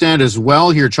understand as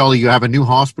well here, Charlie, you have a new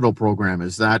hospital program.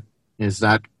 Is that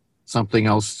something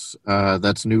else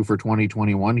that's new for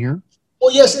 2021 here?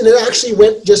 Well, yes, and it actually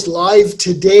went just live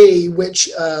today, which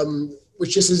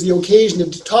just is the occasion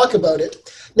to talk about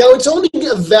it. Now, it's only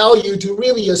of value to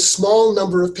really a small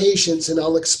number of patients, and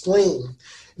I'll explain.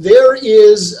 There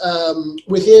is,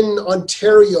 within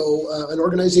Ontario, an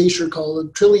organization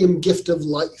called Trillium Gift of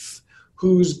Life,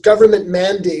 whose government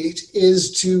mandate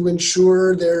is to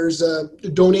ensure there's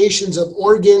donations of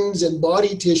organs and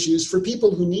body tissues for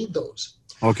people who need those.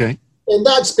 Okay. And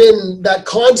that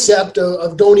concept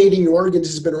of donating your organs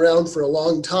has been around for a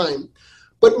long time.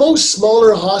 But most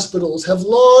smaller hospitals have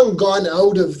long gone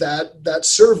out of that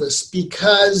service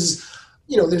because,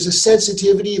 there's a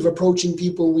sensitivity of approaching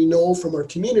people we know from our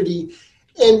community.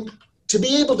 And to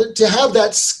be able to have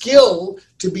that skill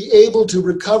to be able to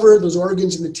recover those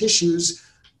organs and the tissues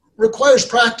requires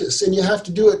practice, and you have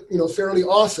to do it, fairly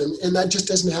often. And that just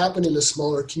doesn't happen in a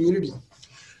smaller community.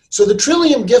 So the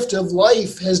Trillium Gift of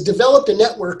Life has developed a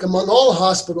network among all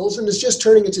hospitals, and is just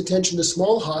turning its attention to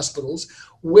small hospitals,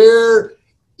 where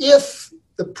if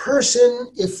the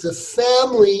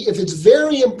family, if it's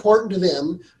very important to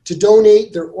them to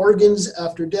donate their organs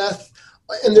after death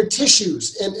and their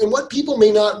tissues, and what people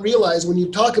may not realize when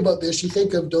you talk about this, you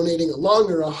think of donating a lung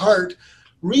or a heart.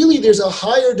 Really, there's a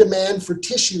higher demand for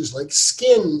tissues like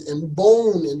skin and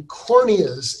bone and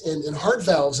corneas and heart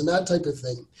valves and that type of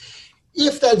thing.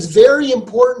 If that's very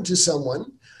important to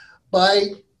someone,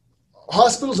 by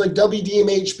hospitals like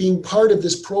WDMH being part of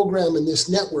this program and this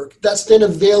network, that's then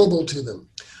available to them.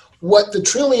 What the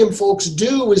Trillium folks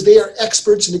do is they are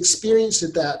experts and experienced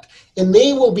at that. And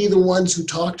they will be the ones who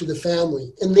talk to the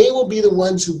family. And they will be the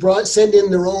ones who send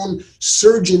in their own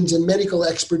surgeons and medical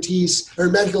expertise or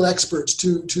medical experts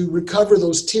to recover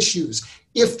those tissues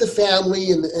if the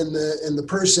family and the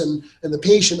person and the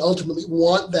patient ultimately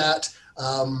want that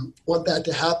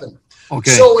to happen.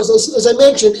 Okay. So as I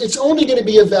mentioned, it's only going to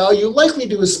be of value, likely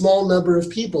to a small number of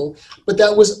people, but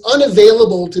that was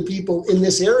unavailable to people in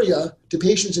this area, to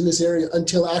patients in this area,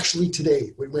 until actually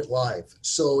today we went live.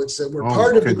 So we're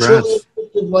part of the Children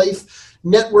Affected Life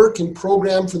network and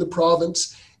program for the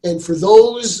province. And for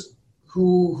those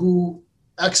who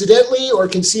accidentally or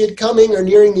can see it coming or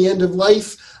nearing the end of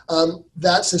life,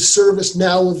 that's a service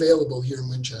now available here in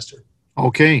Winchester.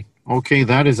 Okay,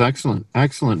 that is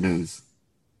excellent news.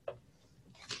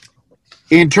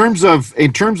 In terms of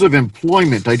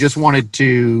employment, I just wanted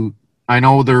to, I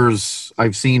know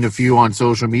I've seen a few on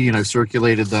social media and I've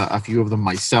circulated a few of them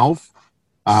myself.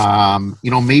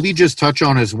 Maybe just touch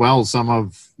on as well some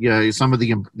of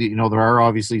the, there are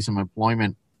obviously some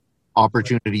employment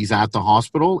opportunities at the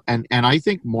hospital. And I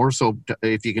think more so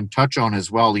if you can touch on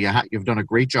as well, you've done a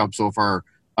great job so far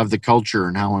of the culture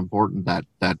and how important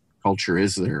that culture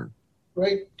is there.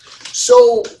 Right.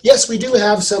 So, yes, we do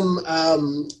have some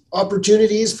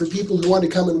opportunities for people who want to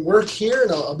come and work here,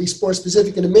 and I'll be more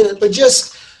specific in a minute, but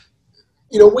just,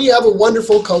 we have a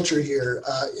wonderful culture here.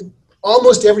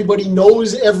 Almost everybody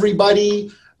knows everybody.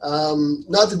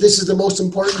 Not that this is the most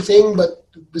important thing, but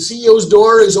the CEO's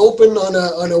door is open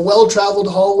on a well-traveled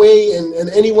hallway, and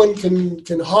anyone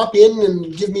can hop in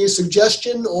and give me a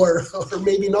suggestion or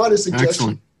maybe not a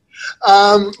suggestion.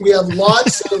 Excellent. We have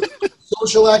lots of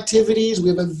social activities. We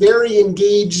have a very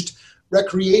engaged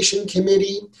recreation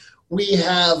committee. We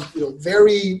have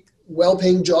very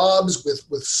well-paying jobs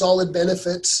with solid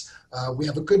benefits. We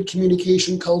have a good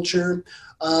communication culture.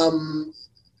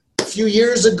 A few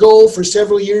years ago, for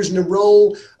several years in a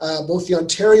row, both the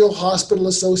Ontario Hospital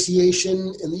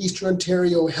Association and the Eastern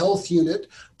Ontario Health Unit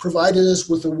provided us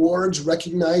with awards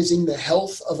recognizing the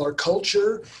health of our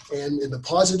culture and the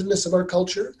positiveness of our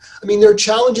culture. I mean, there are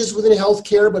challenges within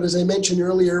healthcare, but as I mentioned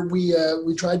earlier, we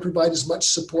try to provide as much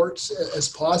support as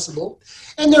possible.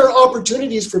 And there are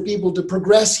opportunities for people to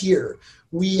progress here.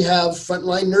 We have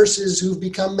frontline nurses who've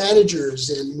become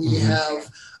managers, and we have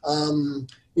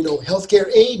healthcare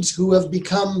aides who have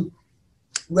become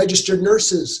registered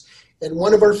nurses. And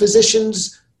one of our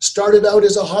physicians started out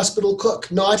as a hospital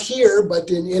cook, not here,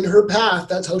 but in her path.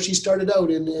 That's how she started out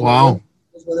Wow.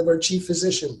 As one of our chief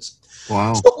physicians.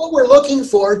 Wow. So what we're looking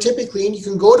for typically, and you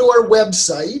can go to our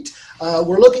website,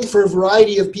 we're looking for a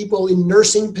variety of people in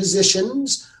nursing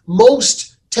positions,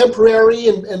 most temporary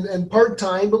and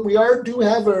part-time, but we do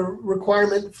have a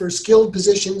requirement for skilled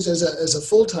positions as a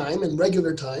full-time and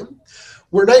regular time.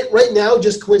 We're right now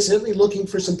just coincidentally looking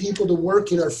for some people to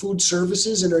work in our food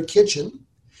services in our kitchen.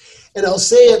 And I'll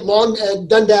say at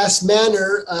Dundas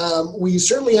Manor, we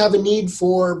certainly have a need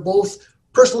for both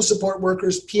personal support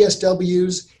workers,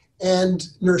 PSWs, and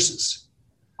nurses.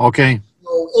 Okay.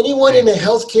 So anyone in a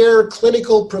healthcare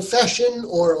clinical profession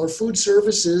or food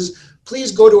services,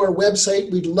 please go to our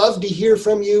website. We'd love to hear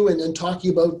from you and talk to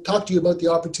you about the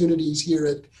opportunities here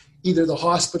at either the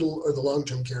hospital or the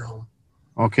long-term care home.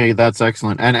 Okay, that's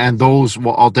excellent. And those,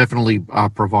 I'll definitely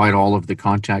provide all of the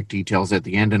contact details at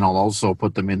the end, and I'll also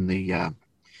put them in the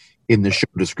show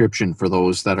description for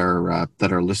those that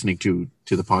are listening to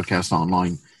the podcast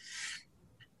online.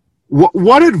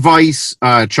 What advice,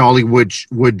 Charlie, would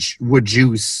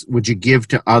you give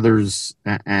to others,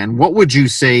 and what would you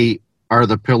say are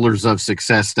the pillars of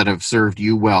success that have served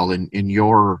you well in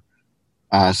your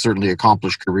certainly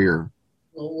accomplished career?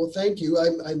 Well, thank you.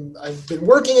 I've been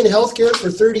working in healthcare for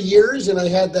 30 years, and I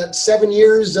had that 7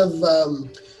 years of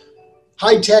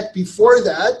high tech before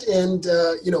that. And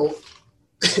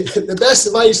the best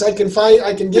advice I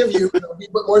can give you, and I'll be a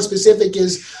bit more specific,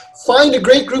 is find a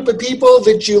great group of people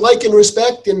that you like and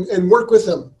respect, and work with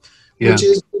them. Yeah.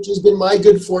 Which has been my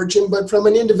good fortune. But from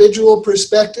an individual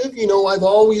perspective, I've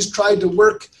always tried to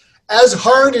work as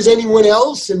hard as anyone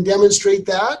else and demonstrate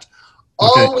that.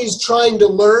 Okay. Always trying to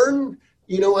learn.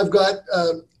 I've got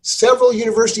several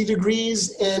university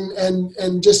degrees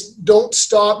and just don't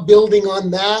stop building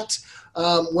on that,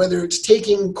 whether it's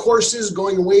taking courses,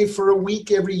 going away for a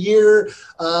week every year,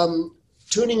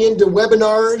 tuning into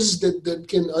webinars that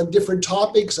can on different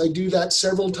topics. I do that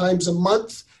several times a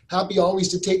month. Happy always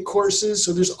to take courses.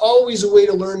 So there's always a way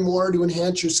to learn more to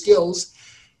enhance your skills.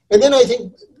 And then I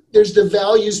think there's the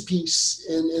values piece.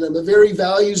 And I'm a very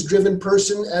values-driven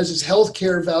person, as is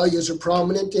healthcare values are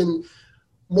prominent. And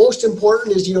most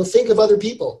important is, think of other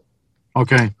people.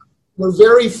 Okay. We're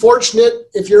very fortunate.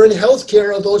 If you're in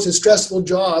healthcare, although it's a stressful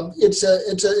job, it's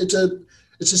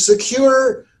a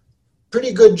secure,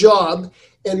 pretty good job,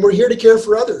 and we're here to care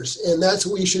for others. And that's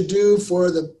what we should do for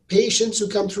the patients who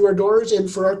come through our doors and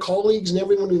for our colleagues and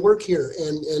everyone who work here.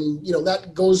 And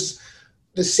that goes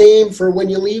the same for when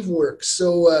you leave work.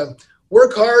 So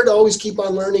work hard, always keep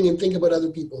on learning, and think about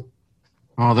other people.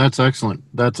 Oh, that's excellent.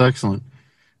 That's excellent.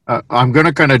 I'm going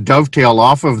to kind of dovetail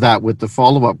off of that with the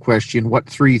follow-up question. What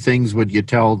 3 things would you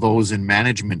tell those in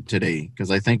management today? Because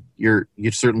I think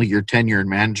certainly your tenure in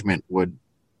management would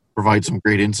provide some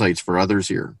great insights for others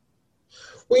here.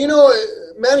 Well,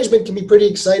 management can be pretty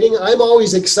exciting. I'm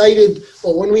always excited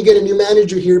when we get a new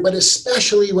manager here, but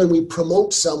especially when we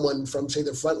promote someone from, say,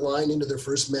 the front line into their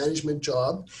first management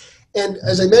job. And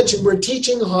as I mentioned, we're a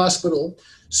teaching hospital,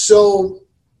 so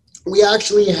we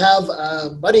actually have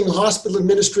a budding hospital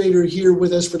administrator here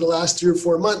with us for the last 3 or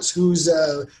 4 months who's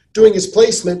doing his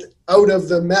placement out of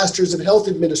the Masters of Health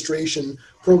Administration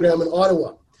program in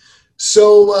Ottawa.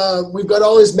 So we've got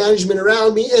all his management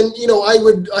around me, and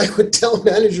I would tell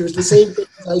managers the same thing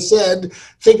as I said.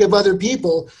 Think of other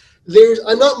people.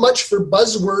 I'm not much for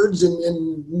buzzwords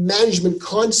and management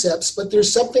concepts, but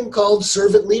there's something called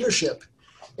servant leadership,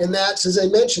 and that's, as I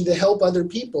mentioned, to help other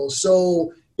people.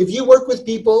 So if you work with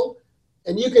people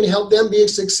and you can help them be a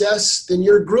success, then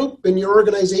your group and your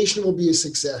organization will be a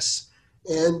success.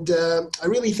 And I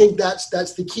really think that's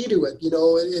the key to it.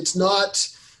 It's not.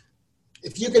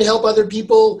 If you can help other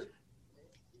people,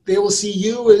 they will see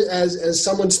you as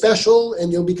someone special,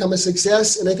 and you'll become a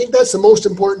success. And I think that's the most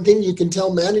important thing you can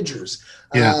tell managers.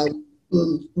 Yeah.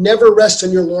 Never rest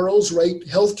on your laurels, right?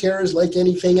 Healthcare is like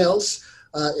anything else.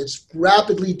 It's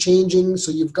rapidly changing,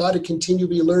 so you've got to continue to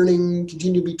be learning,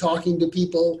 continue to be talking to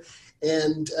people.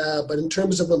 But in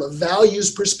terms of a values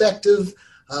perspective,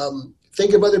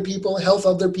 think of other people, help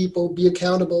other people, be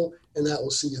accountable, and that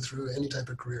will see you through any type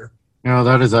of career.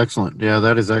 That is excellent. Yeah,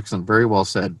 that is excellent. Very well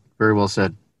said. Very well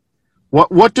said.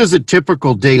 What does a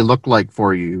typical day look like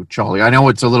for you, Charlie? I know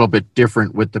it's a little bit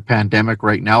different with the pandemic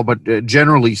right now, but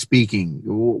generally speaking,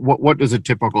 what does a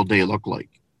typical day look like?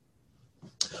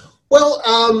 Well,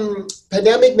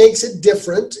 pandemic makes it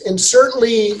different. And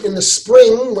certainly in the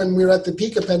spring, when we were at the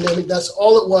peak of pandemic, that's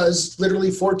all it was,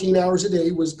 literally 14 hours a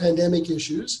day was pandemic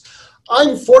issues.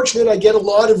 I'm fortunate I get a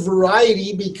lot of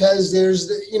variety because there's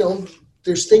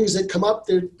things that come up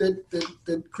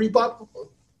that creep up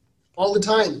all the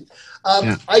time.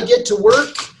 I get to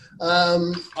work.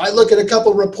 I look at a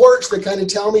couple reports that kind of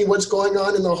tell me what's going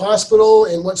on in the hospital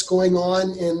and what's going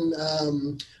on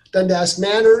in Dundas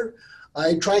Manor.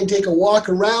 I try and take a walk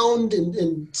around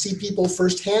and see people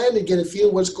firsthand and get a feel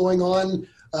what's going on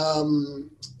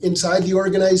inside the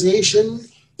organization.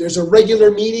 There's a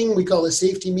regular meeting we call a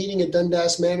safety meeting at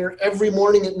Dundas Manor every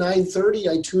morning at 9:30.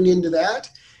 I tune into that.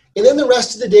 And then the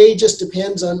rest of the day just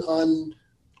depends on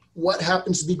what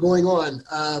happens to be going on.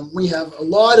 We have a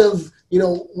lot of,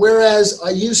 whereas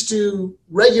I used to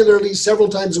regularly, several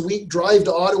times a week, drive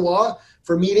to Ottawa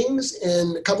for meetings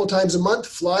and a couple times a month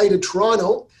fly to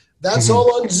Toronto, that's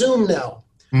all on Zoom now.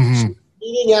 So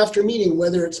meeting after meeting,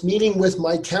 whether it's meeting with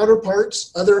my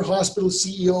counterparts, other hospital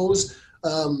CEOs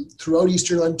throughout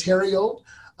Eastern Ontario.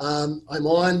 I'm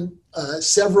on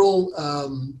several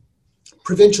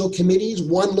provincial committees.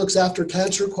 One looks after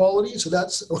cancer quality, so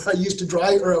that's where I used to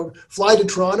drive or fly to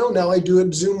Toronto. Now I do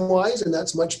it Zoom-wise, and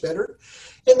that's much better.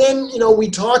 And then, we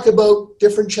talk about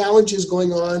different challenges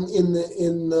going on in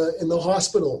the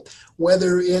hospital,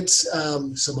 whether it's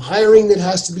some hiring that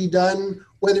has to be done,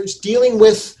 whether it's dealing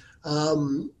with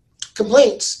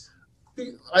complaints.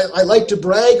 I like to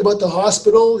brag about the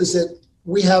hospital is that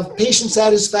we have patient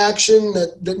satisfaction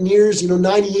that nears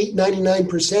 98,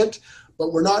 99%.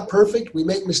 But we're not perfect. We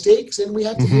make mistakes, and we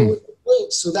have to deal with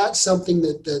complaints. So that's something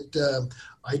that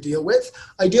I deal with.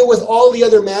 I deal with all the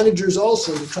other managers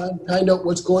also to try and find out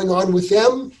what's going on with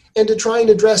them and to try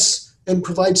and address and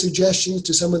provide suggestions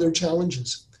to some of their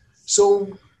challenges.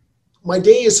 So my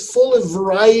day is full of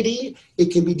variety. It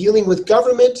can be dealing with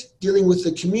government, dealing with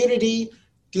the community,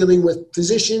 dealing with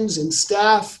physicians and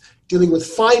staff, dealing with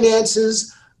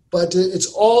finances. But it's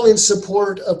all in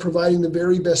support of providing the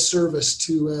very best service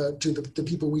to the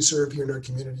people we serve here in our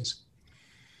communities.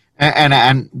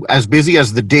 And as busy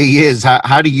as the day is,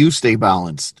 how do you stay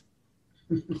balanced?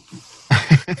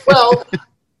 Well,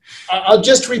 I'll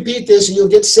just repeat this, and you'll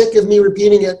get sick of me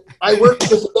repeating it. I work with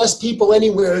the best people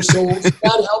anywhere, so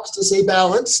that helps to stay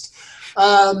balanced.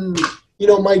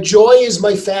 My joy is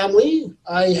my family.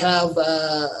 I have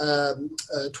a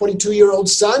 22-year-old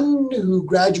son who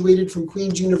graduated from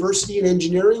Queen's University in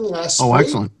engineering last spring.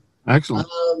 Oh, excellent.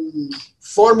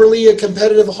 formerly a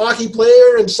competitive hockey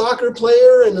player and soccer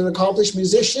player and an accomplished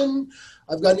musician.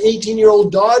 I've got an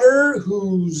 18-year-old daughter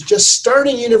who's just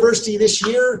starting university this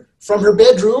year from her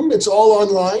bedroom. It's all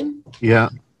online. Yeah.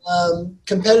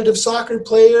 Competitive soccer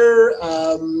player,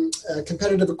 a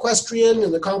competitive equestrian,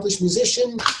 an accomplished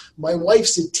musician. My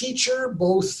wife's a teacher,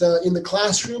 both in the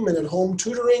classroom and at home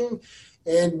tutoring.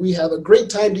 And we have a great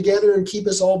time together and keep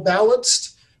us all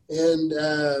balanced. And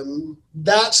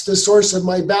that's the source of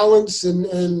my balance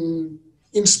and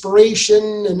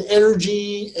inspiration and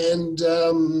energy. And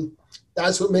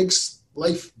that's what makes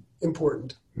life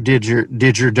important. Did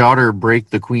your daughter break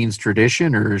the Queen's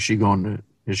tradition, or is she going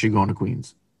to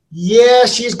Queen's? Yeah,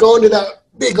 she's going to that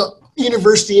big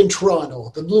university in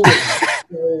Toronto, the Blue Wave.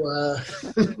 So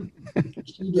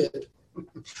she did,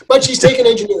 but she's taking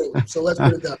engineering. So let's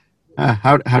put it that.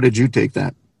 How did you take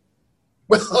that?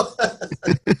 Well,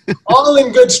 all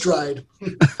in good stride.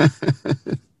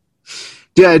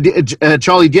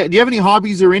 Charlie, do you have any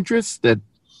hobbies or interests that?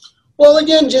 Well,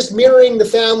 again, just mirroring the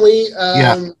family.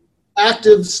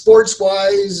 Active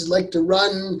sports-wise, like to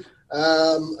run.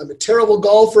 I'm a terrible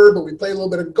golfer, but we play a little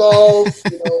bit of golf.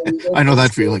 I know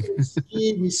that feeling.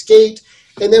 We skate,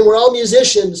 and then we're all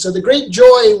musicians. So the great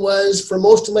joy was, for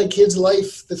most of my kids'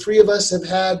 life, the three of us have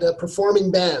had a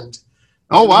performing band.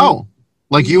 Oh, wow.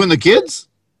 Like you and the kids?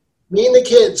 Me and the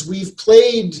kids. We've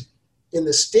played in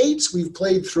the States. We've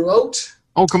played throughout.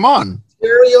 Oh, come on.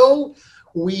 Ontario.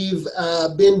 We've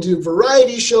been to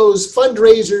variety shows,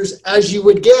 fundraisers, as you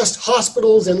would guess,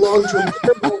 hospitals and long-term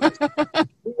care homes.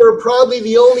 We were probably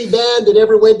the only band that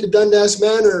ever went to Dundas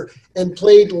Manor and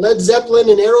played Led Zeppelin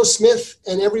and Aerosmith,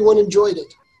 and everyone enjoyed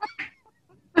it.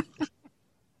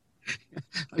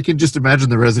 I can just imagine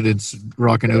the residents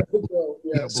rocking out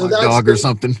so Black Dog or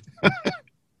something.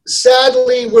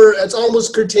 Sadly, it's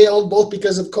almost curtailed, both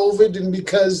because of COVID and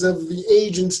because of the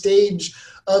age and stage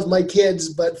of my kids,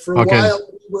 but for a while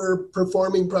we were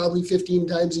performing probably 15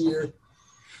 times a year.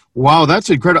 Wow,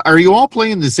 that's incredible. Are you all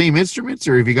playing the same instruments,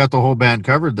 or have you got the whole band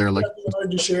covered there? Like,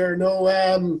 hard to share. No,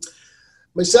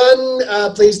 my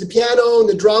son plays the piano and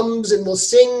the drums and will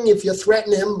sing if you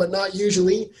threaten him, but not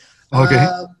usually. Okay.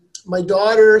 My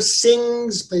daughter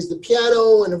sings, plays the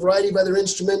piano and a variety of other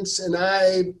instruments, and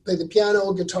I play the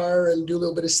piano, guitar, and do a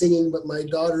little bit of singing, but my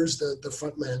daughter's the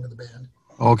front man of the band.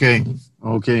 Okay.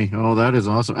 Oh, that is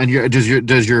awesome. And does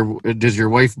your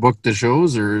wife book the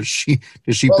shows, or does she?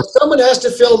 Well, someone has to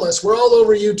film us. We're all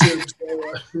over YouTube.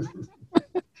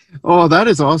 So, Oh, that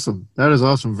is awesome. That is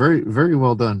awesome. Very, very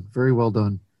well done. Very well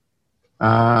done.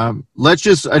 I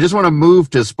just want to move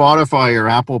to Spotify or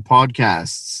Apple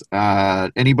Podcasts.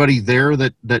 Anybody there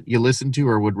that you listen to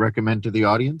or would recommend to the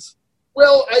audience?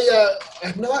 Well,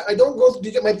 I don't go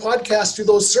to get my podcast through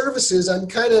those services. I'm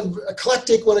kind of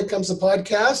eclectic when it comes to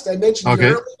podcast. I mentioned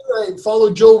earlier, I follow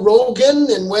Joe Rogan,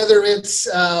 and whether it's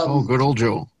good old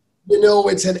Joe.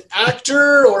 It's an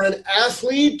actor or an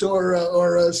athlete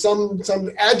or some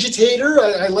agitator.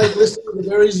 I like listening to the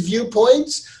various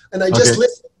viewpoints, and I just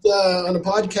listened on a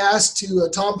podcast to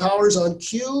Tom Powers on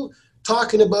Q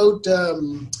talking about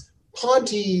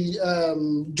Ponty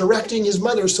directing his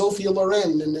mother, Sophia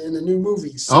Loren, in a new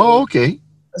movie. So,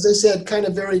 as I said, kind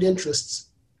of varied interests.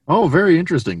 Oh, very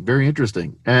interesting. Very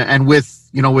interesting. And with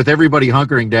everybody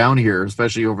hunkering down here,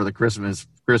 especially over the Christmas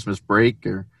break,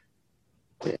 or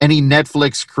any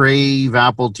Netflix, Crave,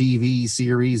 Apple TV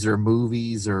series or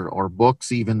movies or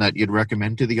books even that you'd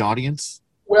recommend to the audience?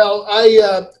 Well,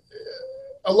 I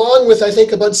along with, I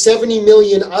think, about 70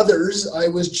 million others, I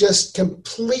was just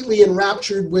completely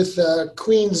enraptured with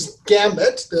Queen's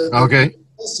Gambit, the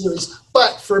series.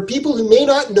 But for people who may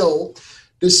not know,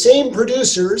 the same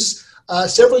producers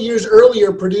several years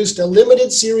earlier produced a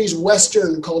limited series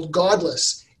Western called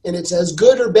Godless, and it's as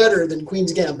good or better than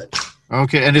Queen's Gambit.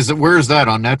 Okay, and where is that,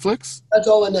 on Netflix? That's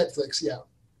all on Netflix, yeah.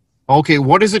 Okay,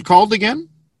 what is it called again?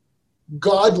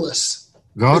 Godless.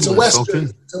 Godless. It's a Western.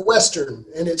 Okay. It's a Western,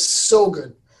 and it's so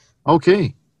good.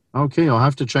 Okay, I'll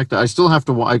have to check that. I still have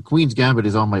to. Queen's Gambit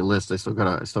is on my list. I still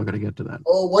gotta get to that.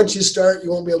 Oh, once you start, you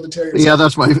won't be able to tear yourself. Yeah,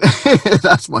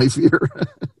 that's my fear.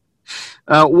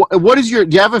 Do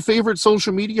you have a favorite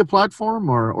social media platform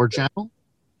or channel?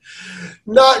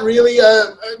 Not really.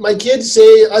 My kids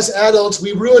say us adults,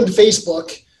 we ruined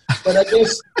Facebook, but I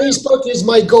guess Facebook is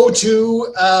my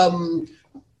go-to.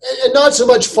 And not so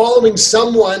much following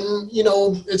someone,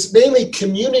 it's mainly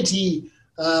community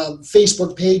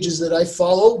Facebook pages that I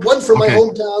follow. One for my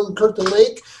hometown, Kirkland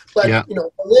Lake, but I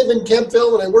live in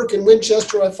Kemptville and I work in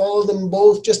Winchester. I follow them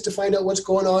both just to find out what's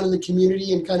going on in the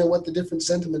community and kind of what the different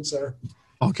sentiments are.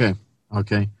 Okay.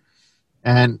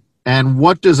 And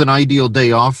what does an ideal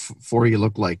day off for you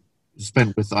look like?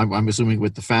 spent with, I'm assuming,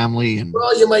 with the family? And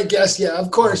well, you might guess, yeah,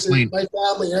 of course, my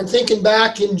family. I'm thinking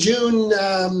back in June,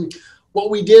 what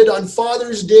we did on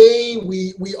Father's Day.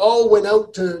 We all went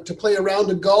out to play a round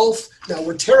of golf. Now,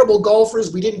 we're terrible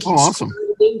golfers. We didn't keep awesome.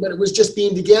 Anything, but it was just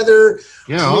being together.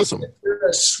 Yeah, awesome.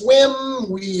 A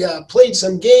swim. We played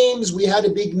some games. We had a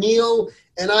big meal,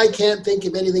 and I can't think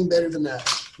of anything better than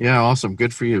that. Yeah, awesome.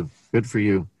 Good for you. Good for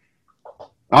you.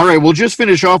 All right, we'll just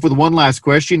finish off with one last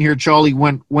question here, Charlie.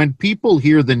 When people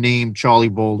hear the name Charlie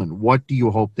Bolden, what do you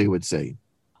hope they would say?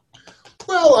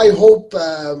 Well, I hope,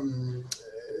 I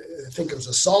think it was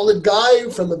a solid guy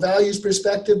from a values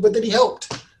perspective, but that he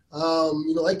helped.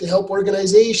 Like to help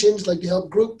organizations, like to help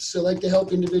groups, like to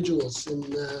help individuals.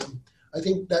 And I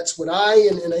think that's what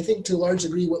and I think to a large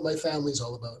degree what my family's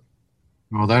all about.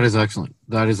 Oh, that is excellent.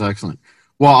 That is excellent.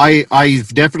 Well,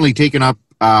 I've definitely taken up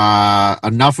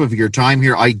enough of your time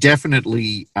here. I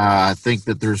definitely think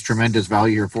that there's tremendous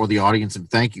value here for the audience, and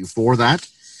thank you for that.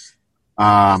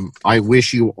 I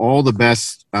wish you all the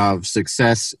best of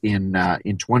success in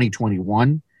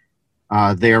 2021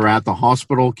 there at the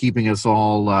hospital, keeping us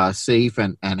all safe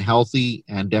and healthy,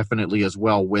 and definitely as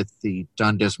well with the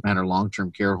Dundas Manor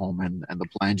Long-Term Care Home and the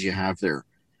plans you have there.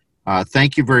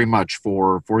 Thank you very much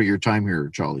for your time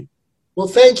here, Charlie. Well,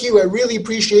 thank you. I really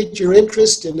appreciate your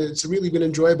interest, and it's really been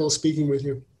enjoyable speaking with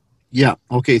you. Yeah.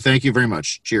 Okay. Thank you very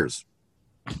much. Cheers.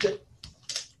 Okay.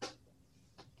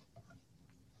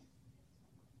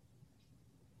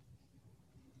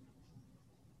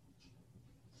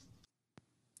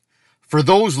 For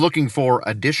those looking for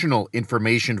additional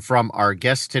information from our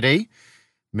guest today,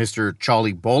 Mr.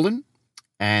 Charlie Bolden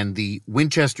and the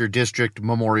Winchester District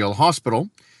Memorial Hospital,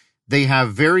 they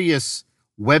have various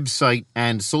website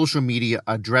and social media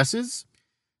addresses.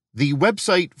 The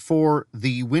website for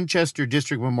the Winchester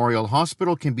District Memorial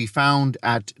Hospital can be found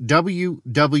at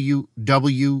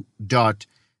www.wdmh.on.ca.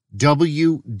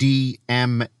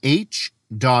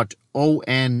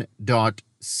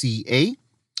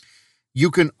 You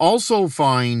can also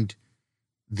find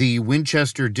the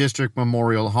Winchester District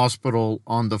Memorial Hospital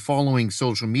on the following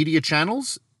social media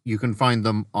channels. You can find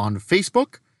them on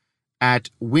Facebook at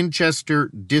Winchester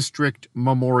District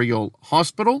Memorial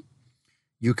Hospital.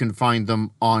 You can find them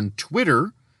on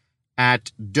Twitter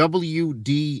at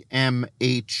WDMH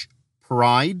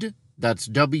Pride. That's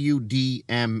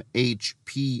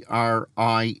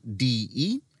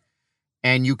WDMHPRIDE.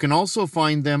 And you can also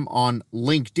find them on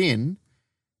LinkedIn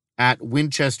at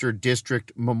Winchester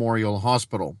District Memorial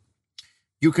Hospital.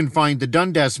 You can find the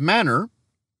Dundas Manor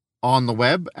on the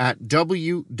web at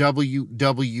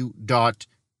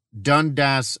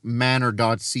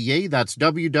www.dundasmanor.ca. That's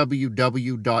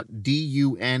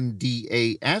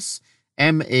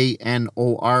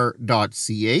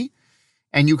www.dundasmanor.ca.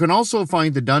 And you can also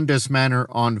find the Dundas Manor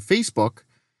on Facebook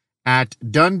at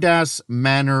Dundas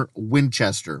Manor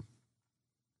Winchester.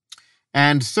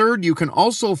 And third, you can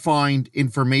also find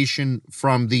information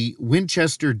from the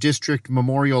Winchester District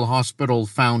Memorial Hospital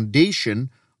Foundation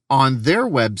on their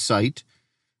website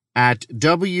at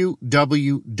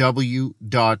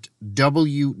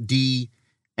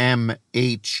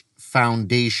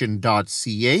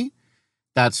www.wdmhfoundation.ca.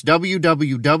 That's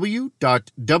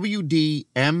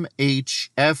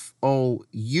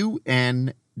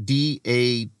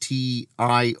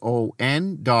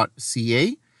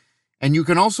www.wdmhfoundation.ca. And you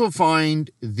can also find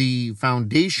the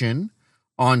foundation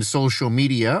on social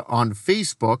media on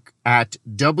Facebook at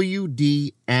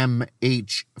WDMH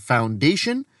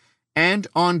Foundation and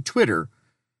on Twitter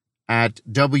at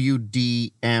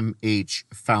WDMH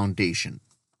Foundation.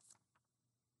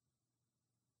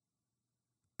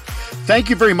 Thank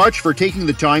you very much for taking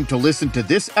the time to listen to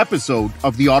this episode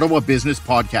of the Ottawa Business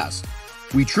Podcast.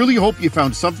 We truly hope you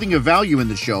found something of value in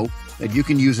the show that you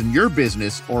can use in your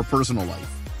business or personal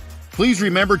life. Please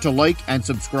remember to like and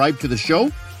subscribe to the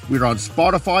show. We're on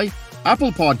Spotify,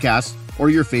 Apple Podcasts, or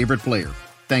your favorite player.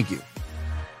 Thank you.